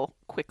well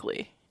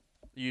quickly,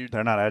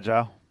 They're not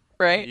agile.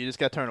 right? You just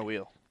got to turn a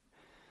wheel.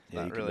 Yeah,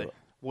 you Not can really. do it.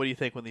 What do you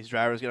think when these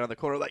drivers get on the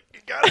corner? Like, you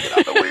got to get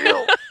on the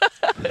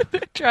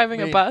wheel.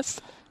 Driving a bus.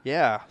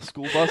 Yeah,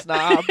 school bus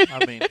knob.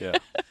 I mean, Yeah.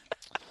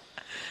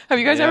 Have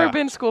you guys Yeah. ever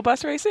been school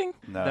bus racing?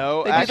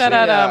 No. They actually, do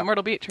that at yeah.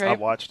 Myrtle Beach, I right?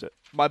 watched it.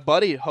 My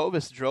buddy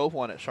Hovis drove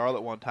one at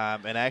Charlotte one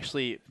time, and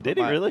actually, Did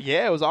he really?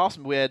 Yeah, it was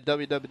awesome. We had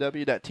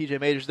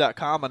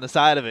www.tjmajors.com on the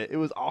side of it. It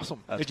was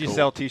awesome. That's Did you cool.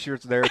 sell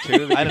T-shirts there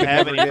too? that I you didn't could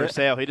have never any for get?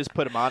 sale. He just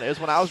put them on. It was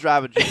when I was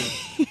driving.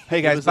 Hey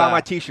It guys, was, buy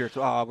my T-shirts.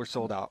 Oh, we're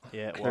sold out.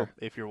 Yeah, well,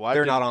 if your wife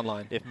They're didn't- not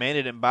online. If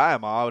Manny didn't buy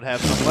them all, I would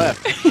have some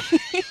left.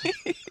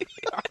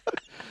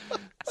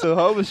 So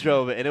Hovis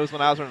drove it, and it was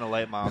when I was running the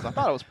late miles. I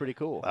thought it was pretty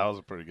cool. That was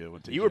a pretty good one,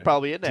 TJ. You were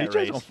probably in that TJ's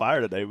race. on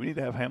fire today. We need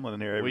to have Hamlin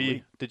in here every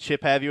week. Did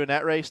Chip have you in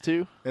that race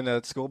too? In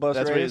the school bus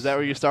That's race? where, is that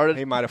where you started?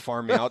 He might have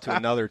farmed me out to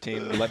another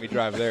team and let me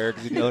drive there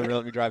because he never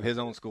let me drive his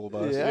own school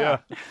bus. Yeah.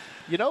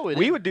 You know,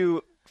 We would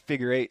do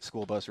figure eight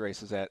school bus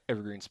races at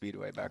Evergreen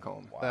Speedway back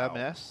home. that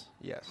mess.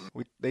 Yes.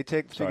 They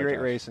take Sorry, figure eight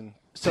Josh. racing.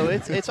 So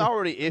it's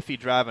already iffy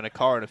driving a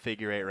car in a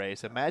figure eight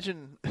race.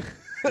 Imagine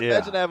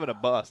imagine having a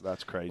bus.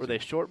 That's crazy. Were they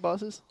short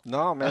buses?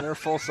 No, man, they're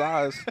full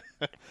size.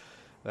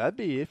 That'd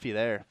be iffy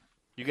there.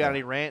 You got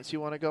any rants you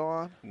want to go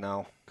on?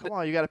 No. Come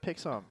on, you got to pick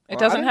some. It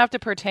doesn't have to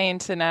pertain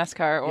to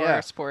NASCAR or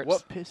Yeah. sports.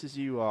 What pisses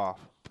you off?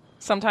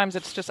 Sometimes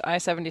it's just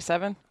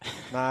I-77.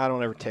 Nah, I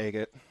don't ever take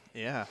it.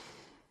 Yeah.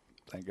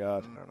 Thank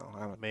God. I don't know.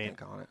 I haven't Man.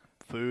 think on it.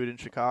 Food in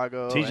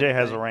Chicago. TJ has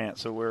a anything? rant,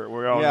 so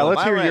we're all. Yeah, let's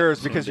my hear rant- yours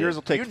because yours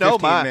will take you know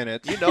 15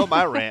 minutes. You know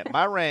my rant.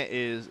 My rant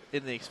is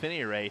in the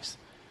Xfinity race.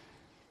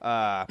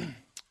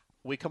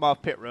 We come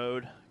off pit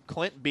road.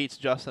 Clint beats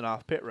Justin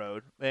off pit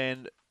road,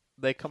 and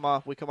we come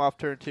off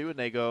turn 2, and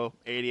they go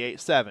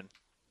 88.7.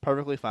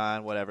 Perfectly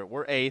fine, whatever.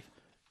 We're 8th,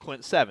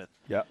 Clint 7th.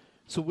 Yep.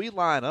 So we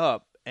line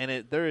up,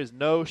 and there is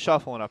no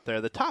shuffling up there.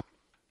 The top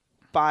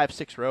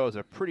 5-6 rows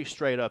are pretty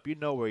straight up. You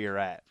know where you're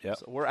at. Yep.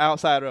 So we're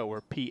outside row.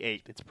 We're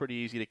P8. It's pretty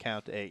easy to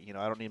count to 8. You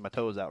know, I don't need my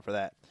toes out for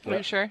that. Are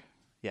you sure?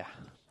 Yeah.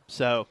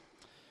 So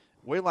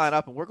we line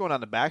up, and we're going down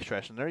the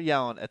backstretch, and they're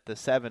yelling at the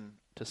 7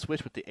 to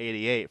switch with the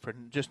 88 for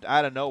just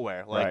out of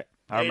nowhere. Like, Right.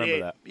 I remember 88.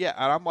 that. Yeah,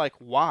 and I'm like,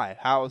 why?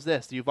 How is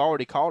this? You've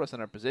already called us in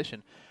our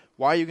position.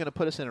 Why are you going to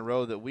put us in a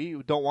row that we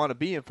don't want to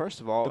be in, first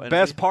of all? The And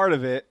best we- part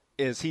of it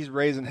is he's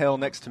raising hell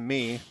next to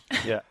me,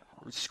 Yeah.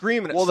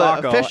 screaming at Well, the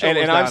Sacco, official and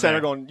was I'm down sitting there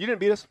there. going, "You didn't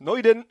beat us? No,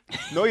 you didn't.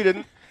 No, you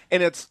didn't."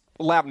 And it's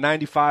lap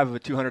 95 of a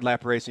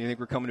 200-lap race, and you think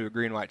we're coming to a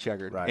green-white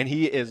checkered, Right. and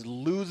he is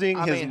losing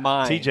I his mean,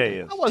 mind.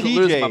 TJ is. I wasn't TJ.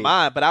 losing my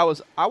mind, but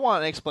I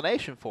want an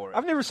explanation for it.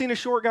 I've never seen a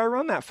short guy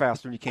run that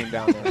fast when you came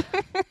down there.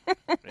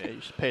 Yeah,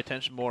 you should pay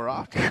attention more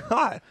often.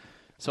 God.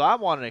 So I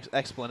want an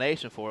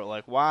explanation for it.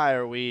 Like, why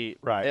are we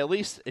Right. At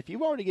least if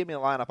you've already given me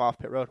a lineup off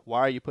pit road, why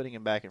are you putting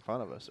him back in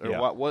front of us? Or Yeah.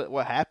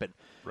 what happened?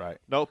 Right.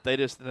 Nope. Then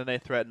they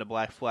threatened to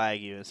black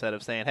flag you instead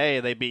of saying, "Hey,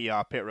 they beat you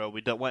off pit road.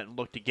 We went and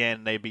looked again.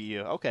 And they beat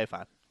you." Okay,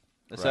 fine.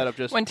 Instead Right. of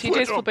just When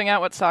TJ's flipping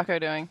out, what's Sacco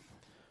doing?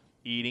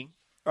 eating.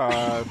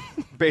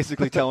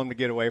 Basically tell him to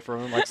get away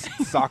from him. Like,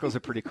 Sacco's a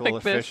pretty cool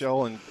Like this.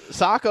 official, and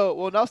Sacco.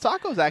 Well, no,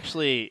 Sacco's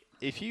actually.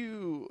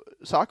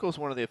 Sacco's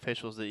one of the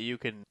officials that you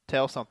can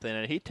tell something,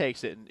 and he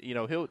takes it, and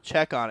he'll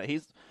check on it.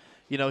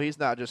 He's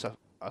not just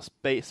a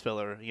space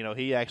filler. You know,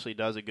 he actually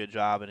does a good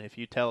job. And if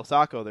you tell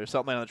Sacco there's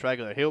something on the track,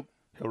 he'll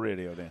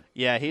radio then.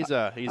 Yeah, he's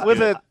with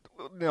good.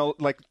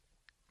 it, like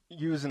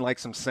using like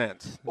some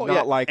sense, Well,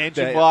 not like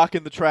engine block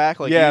in the track.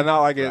 Like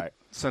not like right. at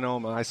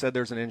Sonoma. I said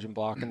there's an engine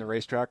block in the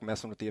racetrack,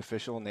 messing with the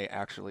official, and they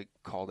actually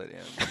called it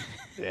in.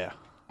 Yeah.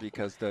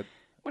 Because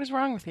What is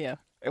wrong with you?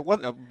 it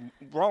wasn't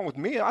wrong with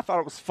me. I thought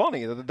it was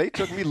funny. They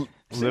took me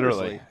Literally.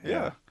 seriously.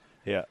 Yeah.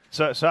 Yeah.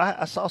 So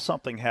I saw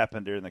something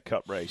happen during the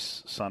Cup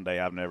race Sunday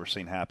I've never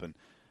seen happen.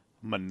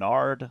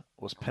 Menard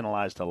was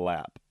penalized a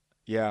lap.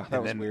 Yeah,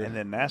 that was weird. And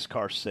then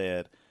NASCAR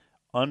said,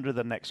 under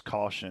the next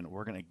caution,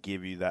 we're going to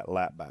give you that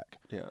lap back.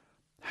 Yeah.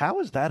 How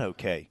is that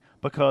okay?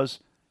 Because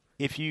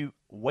if you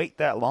wait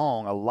that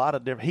long, a lot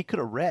of different – he could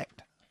have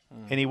wrecked.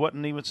 And he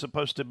wasn't even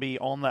supposed to be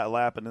on that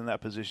lap and in that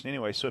position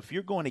anyway. So if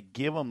you're going to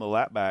give him the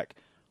lap back,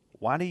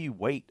 why do you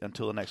wait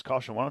until the next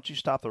caution? Why don't you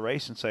stop the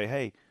race and say,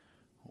 hey,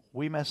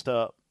 we messed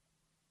up.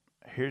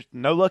 Here's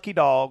no lucky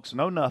dogs,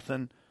 no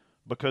nothing,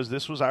 because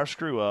this was our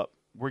screw-up.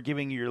 We're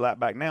giving you your lap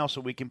back now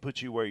so we can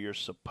put you where you're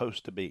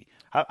supposed to be.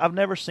 I've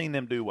never seen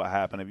them do what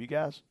happened. Have you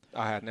guys?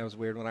 I hadn't. That was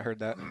weird when I heard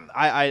that.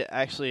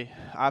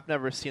 I've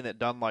never seen it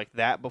done like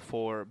that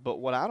before. But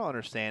what I don't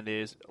understand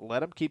is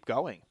let him keep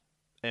going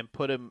and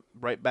put him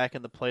right back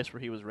in the place where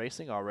he was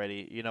racing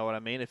already. You know what I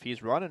mean? If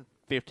he's running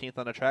 15th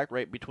on the track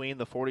right between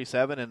the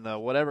 47 and the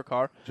whatever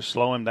car. Just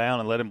slow him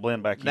down and let him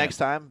blend back in. Next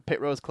time, pit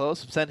road's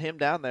close, send him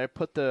down there,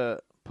 put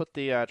the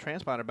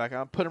transponder back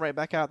on, put him right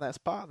back out in that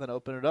spot, then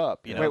open it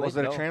up. You know, Wait, was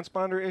it a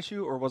transponder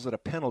issue or was it a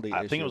penalty issue?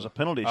 I think it was a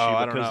penalty Oh, I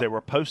issue don't because know. they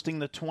were posting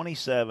the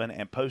 27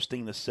 and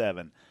posting the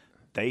 7.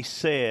 They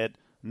said,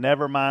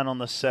 never mind on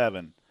the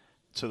 7.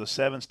 So the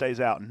 7 stays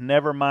out.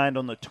 Never mind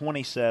on the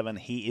 27.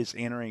 He is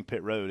entering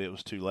pit road. It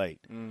was too late.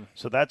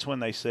 So that's when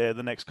they said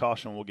the next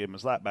caution will give him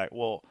his lap back.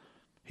 Well,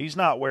 he's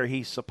not where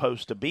he's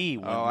supposed to be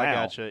now. I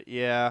gotcha.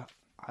 Yeah.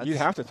 You'd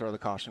have to throw the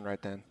caution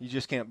right then. You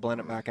just can't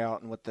blend it back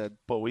out and with the.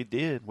 But we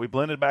did. We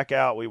blended back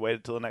out. We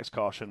waited till the next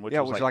caution, which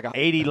Yeah, was which like like a-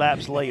 80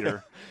 laps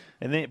later.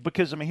 And then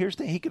because here's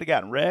the thing, he could have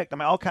gotten wrecked. I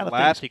mean, all kind of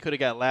Lapped. things. He could have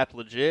got lapped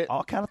legit.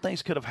 All kind of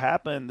things could have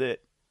happened that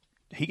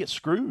he gets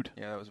screwed.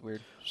 Yeah, that was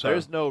weird. So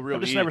There's no real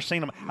I've just easy- never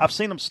seen him. I've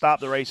seen him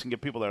stop the race and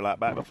give people their lap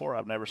back before.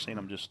 I've never seen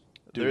him just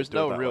do There's do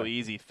no it that real way.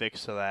 easy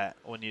fix to that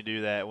when you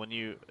do that. When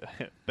you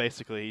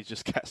basically he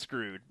just got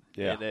screwed.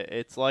 Yeah. And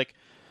it's like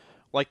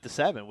the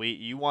 7.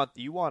 You want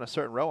a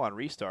certain row on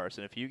restarts,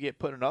 and if you get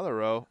put in another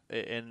row,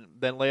 and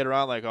then later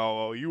on like,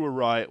 oh, you were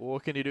right. Well,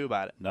 what can you do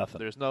about it? Nothing.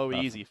 There's no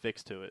Nothing. easy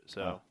fix to it.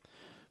 So, No.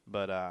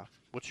 but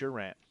what's your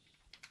rant?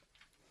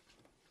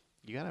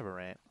 You gotta have a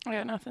rant. I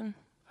got nothing.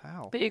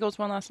 How? The Eagles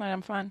won last night.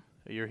 I'm fine.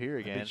 You're here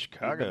again. beat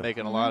Chicago.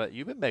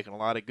 You've been making a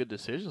lot of good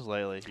decisions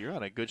lately. You're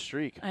on a good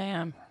streak. I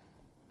am.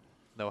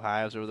 No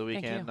highs over the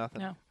Thank weekend. you.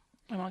 Nothing. No,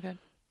 I'm all good.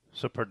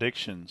 So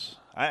predictions.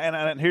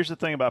 And here's the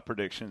thing about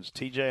predictions.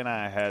 TJ and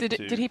I had to.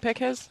 Did he pick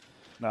his?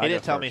 No, He I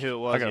didn't got tell me first. who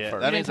it I was got yet.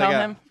 first. That You means didn't I tell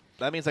got. him?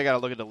 That means I got to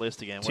look at the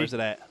list again. Where's it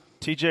at?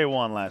 TJ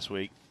won last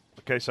week.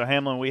 Okay, so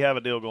Hamlin, we have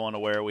a deal going to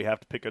where we have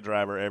to pick a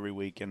driver every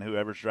week, and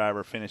whoever's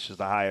driver finishes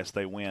the highest,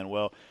 they win.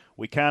 Well,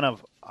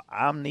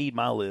 I need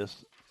my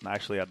list.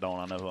 Actually, I don't.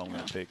 I know who I'm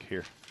going to pick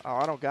here. Oh,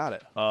 I don't got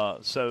it.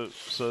 So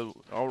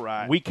All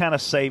right. we kind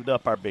of saved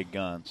up our big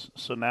guns.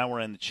 So now we're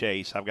in the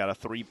chase. I've got a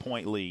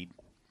 3-point lead.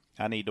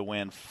 I need to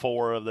win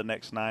 4 of the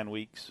next 9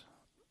 weeks,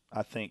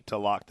 I think, to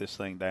lock this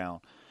thing down.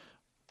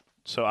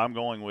 So I'm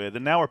going with,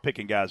 and now we're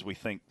picking guys we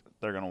think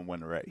they're going to win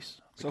the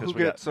race. So because who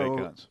we got gets big so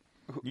guns.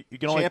 You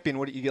can only champion?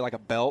 What do you get? Like a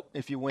belt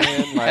if you win?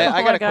 Hey, Like, I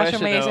Oh got my a gosh,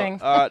 question. amazing.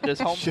 Though. Does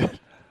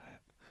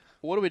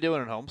what are we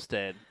doing at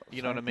Homestead?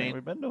 You know what I same thing mean?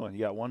 we've been doing. You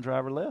got one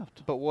driver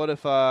left. But what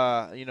if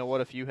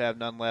what if you have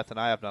none left and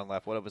I have none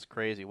left? What if it's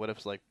crazy? What if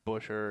it's like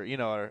Busch or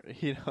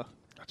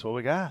That's what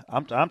we got.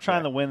 I'm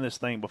trying to win this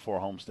thing before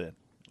Homestead.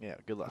 Yeah.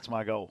 Good luck. That's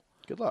my goal.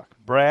 Good luck.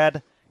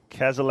 Brad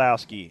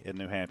Keselowski in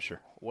New Hampshire.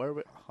 Where are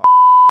we?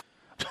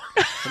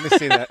 let me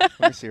see that.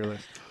 Let me see your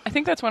list. I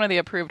think that's one of the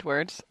approved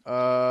words.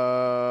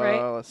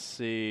 Let's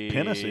see.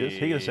 Pennis is. He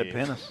could have said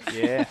Pennis.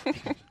 Yeah.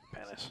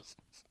 Pennis.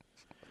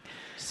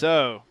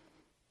 So,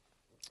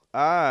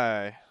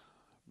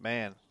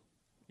 man,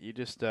 you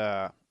just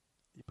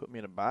you put me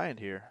in a bind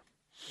here.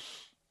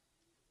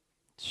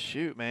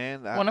 Shoot,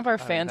 man. One of our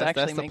fans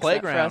actually that's the makes that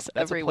for playground. us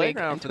That's every the week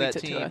playground and for that tweets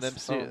it to team.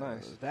 us. Them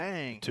nice.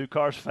 Dang. 2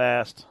 cars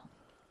fast.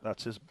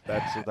 That's And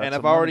a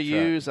I've already money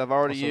track. used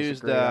Also,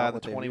 it's a great out the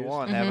what they've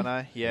 21, used. haven't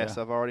I? Yes,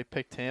 Yeah. I've already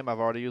picked him. I've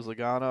already used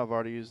Logano. I've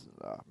already used.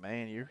 Oh,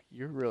 man,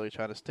 you're really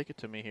trying to stick it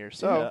to me here.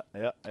 So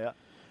Yeah.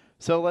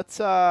 so let's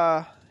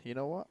you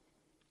know what?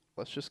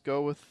 Let's just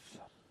go with.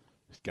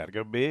 He's got to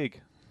go big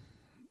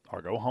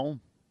or go home.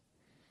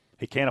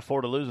 He can't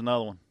afford to lose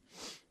another one.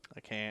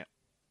 I can't.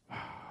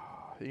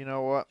 You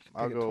know what?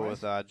 I'll Pick it go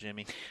twice. with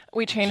Jimmy.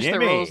 We changed Jimmy.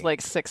 the rules like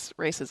 6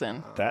 races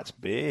in. That's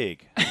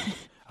big.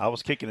 I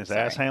was kicking his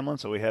ass, Sorry. Hamlin,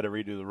 so we had to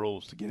redo the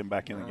rules to get him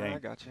back in the I game.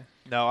 got you.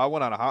 No, I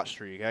went on a hot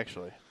streak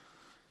actually.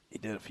 He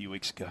did a few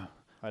weeks ago.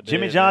 I did,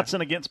 Jimmy yeah.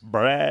 Johnson against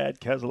Brad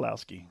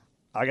Keselowski.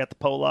 I got the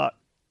pole lot,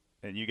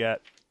 and you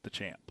got the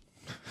champ.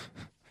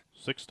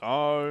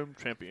 6-time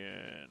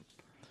champion.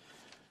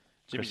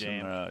 Jimmy Kristen,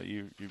 Jam.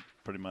 you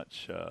pretty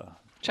much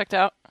Checked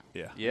out.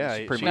 yeah. Yeah,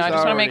 She's pretty No, I just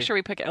want to make already- sure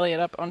we pick Elliot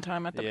up on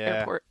time at the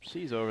airport.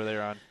 She's over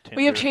there on Tinder.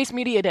 We have Chase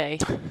Media Day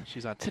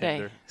She's on today,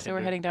 Tinder. so we're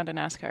Tinder. heading down to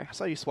NASCAR. I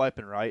saw you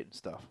swiping right and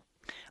stuff.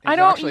 I It's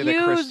don't actually the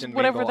use Christian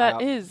whatever Mingle that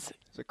app. is.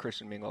 It's a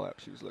Christian Mingle app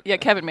she was looking Yeah,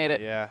 at. Kevin made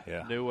it. Yeah,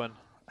 Yeah. new one.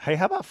 Hey,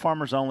 how about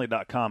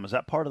farmersonly.com? Is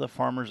that part of the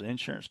farmers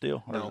insurance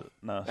deal? Or No. is it-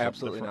 no, something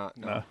Absolutely different?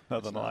 not. No, it's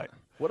nothing not. like.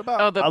 What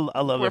about? Oh, the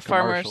I love where their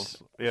commercials.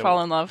 farmers Yeah,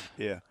 fall in love.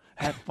 Yeah,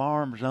 at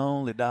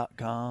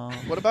farmersonly.com.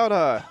 What about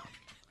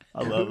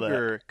I love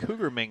that.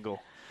 Cougar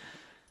Mingle?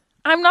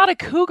 I'm not a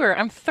cougar.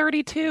 I'm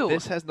 32.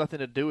 This has nothing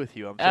to do with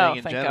you. I'm Oh, saying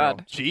in thank general.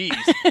 God.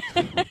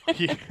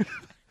 Jeez.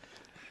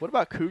 What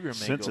about Cougar Mingle?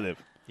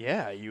 Sensitive.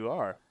 Yeah, you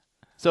are.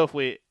 So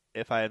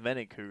if I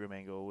invented Cougar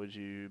Mingle, would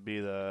you be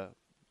the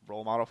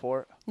role model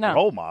for it? No.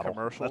 Role model.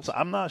 Commercials?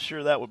 I'm not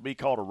sure that would be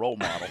called a role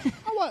model.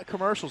 I want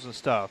commercials and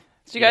stuff.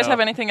 Do you guys know, have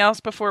anything else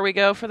before we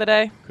go for the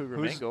day? Cougar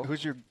Who's, Mingle?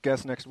 who's your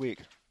guest next week?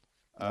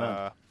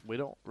 We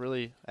don't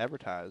really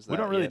advertise that we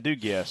don't really yet. do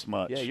guess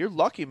much. Yeah, you're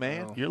lucky,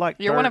 man. No. You're like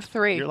You're one third- of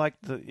three. You're like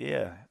the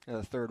Yeah,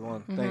 the third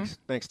one. Mm-hmm.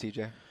 Thanks,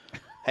 TJ.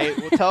 Hey,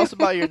 well, tell us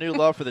about your new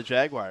love for the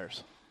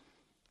Jaguars.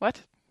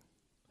 What?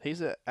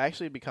 He's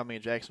actually becoming a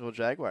Jacksonville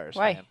Jaguars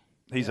Why? fan.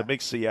 He's a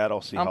big Seattle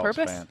Seahawks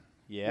purpose? fan.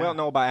 Yeah. Well,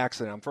 no, by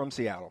accident. I'm from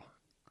Seattle.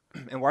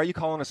 And why are you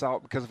calling us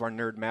out because of our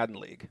Nerd Madden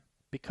League?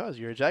 Because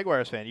you're a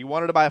Jaguars fan. You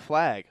wanted to buy a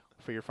flag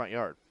for your front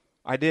yard.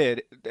 I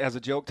did as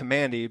a joke to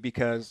Mandy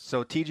because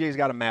TJ's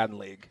got a Madden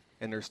League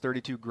and there's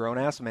 32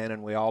 grown-ass men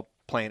and we all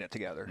playing it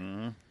together.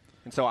 Mm-hmm.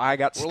 And so I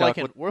got stuck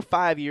with We're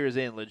 5 years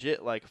in,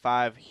 legit, like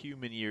 5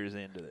 human years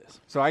into this.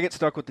 So I get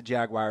stuck with the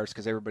Jaguars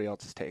because everybody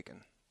else is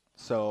taken.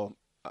 So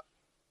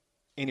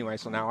anyway,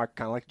 so now I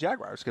kind of like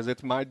Jaguars because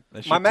it's my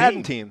That's my your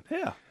Madden team. team.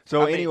 Yeah.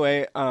 So I mean,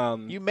 anyway,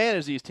 You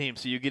manage these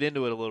teams, so you get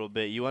into it a little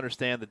bit. You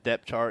understand the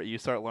depth chart. You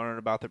start learning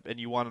about and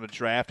you want them to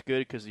draft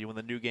good because when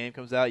the new game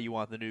comes out, you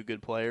want the new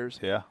good players.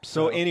 Yeah.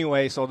 so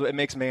it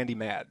makes Mandy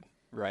mad,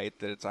 right?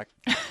 That it's like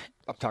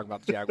I'm talking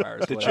about the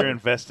Jaguars. That whatever. you're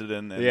invested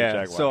in the Yeah.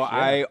 Jaguars. So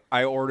Yeah.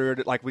 I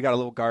ordered we got a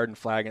little garden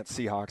flag against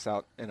Seahawks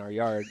out in our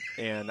yard,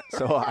 and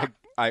so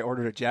I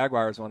ordered a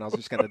Jaguars one. I was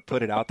just going to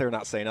put it out there,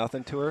 not say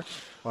nothing to her.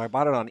 Well, I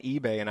bought it on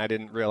eBay, and I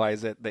didn't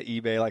realize that the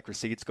eBay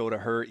receipts go to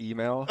her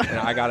email. And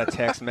I got a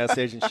text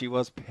message, and she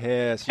was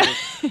pissed.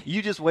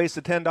 You just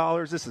wasted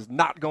 $10. This is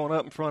not going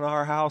up in front of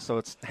our house, so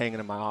it's hanging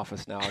in my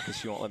office now because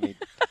she won't let me.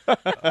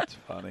 That's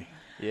funny.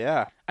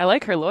 Yeah. I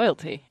like her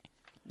loyalty.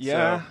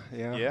 Yeah, So,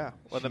 yeah. Yeah.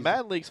 Well, the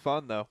Madden League's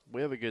fun, though.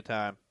 We have a good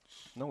time.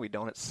 No, we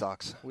don't. It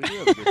sucks. We do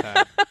have a good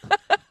time.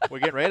 We're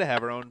getting ready to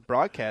have our own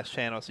broadcast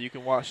channel so you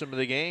can watch some of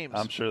the games.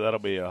 I'm sure that'll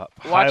be a Watch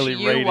highly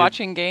you rated.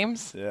 watching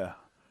games. Yeah.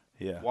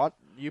 Yeah.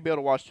 You'll be able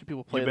to watch two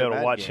people play You'll be the able to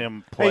Madden watch game.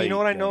 him play. Hey, you know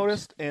what I games.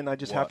 noticed? And I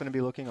just What? happened to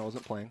be looking. I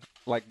wasn't playing.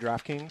 Like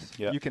DraftKings.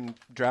 Yeah. You can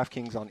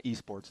DraftKings on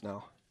esports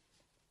now.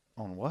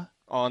 On what?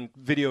 On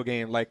video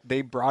game, like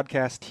they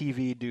broadcast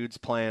TV dudes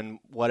playing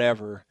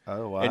whatever,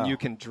 Oh, wow. and you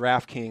can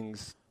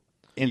DraftKings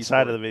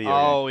Inside of the video game.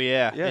 Oh,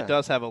 yeah. Yeah. It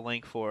does have a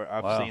link for it.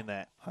 I've Wow. seen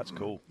that. That's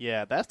cool.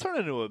 Yeah, that's turned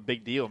into a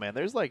big deal, man.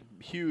 There's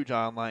huge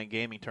online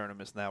gaming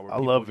tournaments now. Where I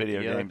people love get video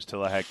together. games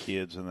till I had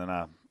kids, and then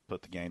I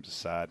put the games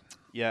aside.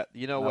 Yeah,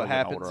 you know Now what I'm getting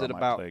happens older, at I might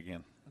about play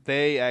again.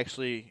 they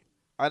actually.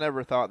 I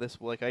never thought this.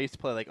 I used to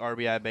play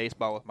RBI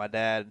baseball with my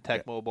dad and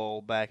Tech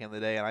Mobile back in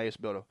the day, and I used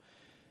to be able to,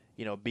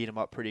 beat him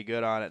up pretty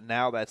good on it.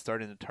 Now that's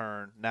starting to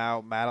turn.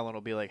 Now Madeline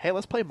will be like, "Hey,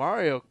 let's play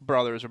Mario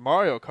Brothers or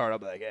Mario Kart." I'll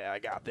be like, "Yeah, I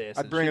got this."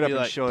 I'd And bring she'd it up be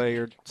and like, show you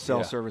your cell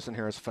Yeah. service in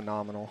here is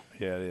phenomenal.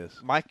 Yeah, it is.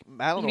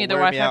 Madeline You need will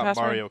the wear me Wi-Fi out in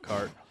password? Mario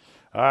Kart.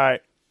 All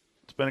right.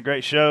 It's been a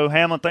great show.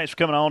 Hamlin, thanks for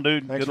coming on,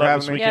 dude. Thanks Good for luck having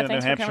this me. weekend Yeah,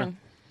 in thanks New for Hampshire.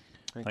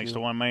 coming. Thanks to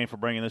One Main for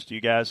bringing this to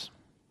you guys.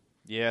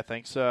 Yeah,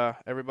 thanks,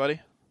 everybody.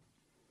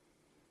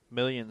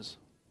 Millions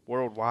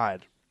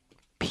worldwide.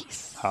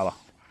 Peace. Holla.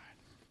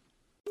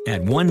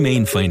 At One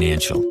Main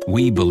Financial,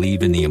 we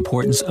believe in the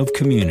importance of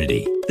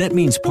community. That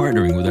means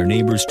partnering with our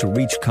neighbors to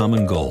reach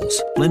common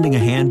goals, lending a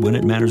hand when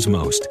it matters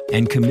most,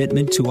 and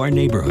commitment to our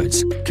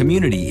neighborhoods.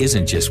 Community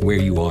isn't just where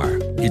you are,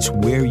 it's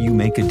where you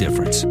make a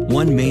difference.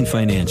 One Main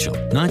Financial,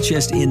 not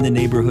just in the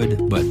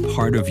neighborhood, but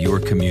part of your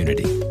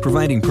community.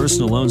 Providing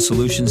personal loan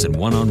solutions and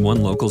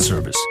one-on-one local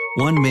service.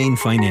 One Main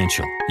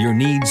Financial, your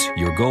needs,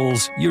 your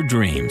goals, your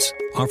dreams.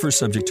 Offer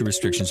subject to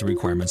restrictions and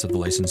requirements of the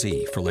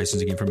licensee. For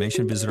licensing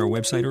information, visit our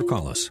website or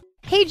call us.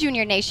 Hey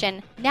Junior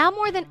Nation, now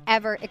more than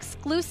ever,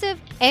 exclusive,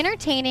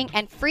 entertaining,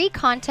 and free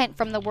content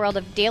from the world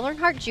of Dale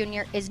Earnhardt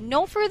Jr. is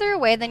no further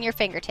away than your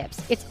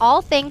fingertips. It's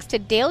all thanks to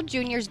Dale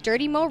Jr.'s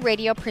Dirty Mo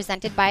Radio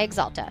presented by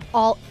Exalta.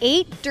 All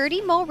 8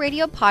 Dirty Mo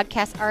Radio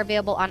podcasts are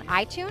available on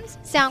iTunes,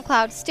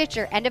 SoundCloud,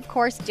 Stitcher, and of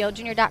course,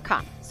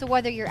 DaleJr.com. So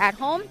whether you're at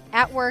home,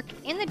 at work,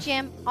 in the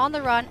gym, on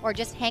the run, or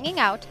just hanging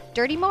out,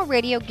 Dirty Mo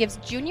Radio gives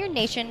Junior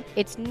Nation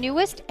its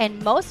newest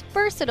and most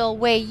versatile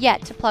way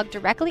yet to plug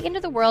directly into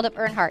the world of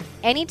Earnhardt,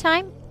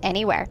 anytime,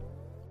 anywhere.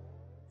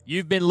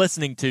 You've been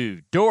listening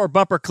to Door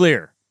Bumper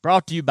Clear,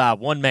 brought to you by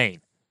One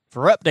Main.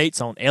 For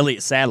updates on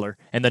Elliott Sadler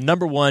and the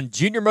 #1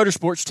 junior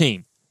motorsports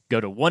team,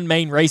 go to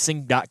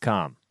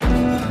onemainracing.com.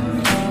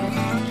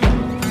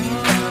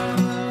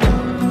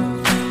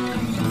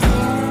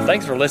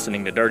 Thanks for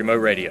listening to Dirty Mo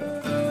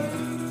Radio.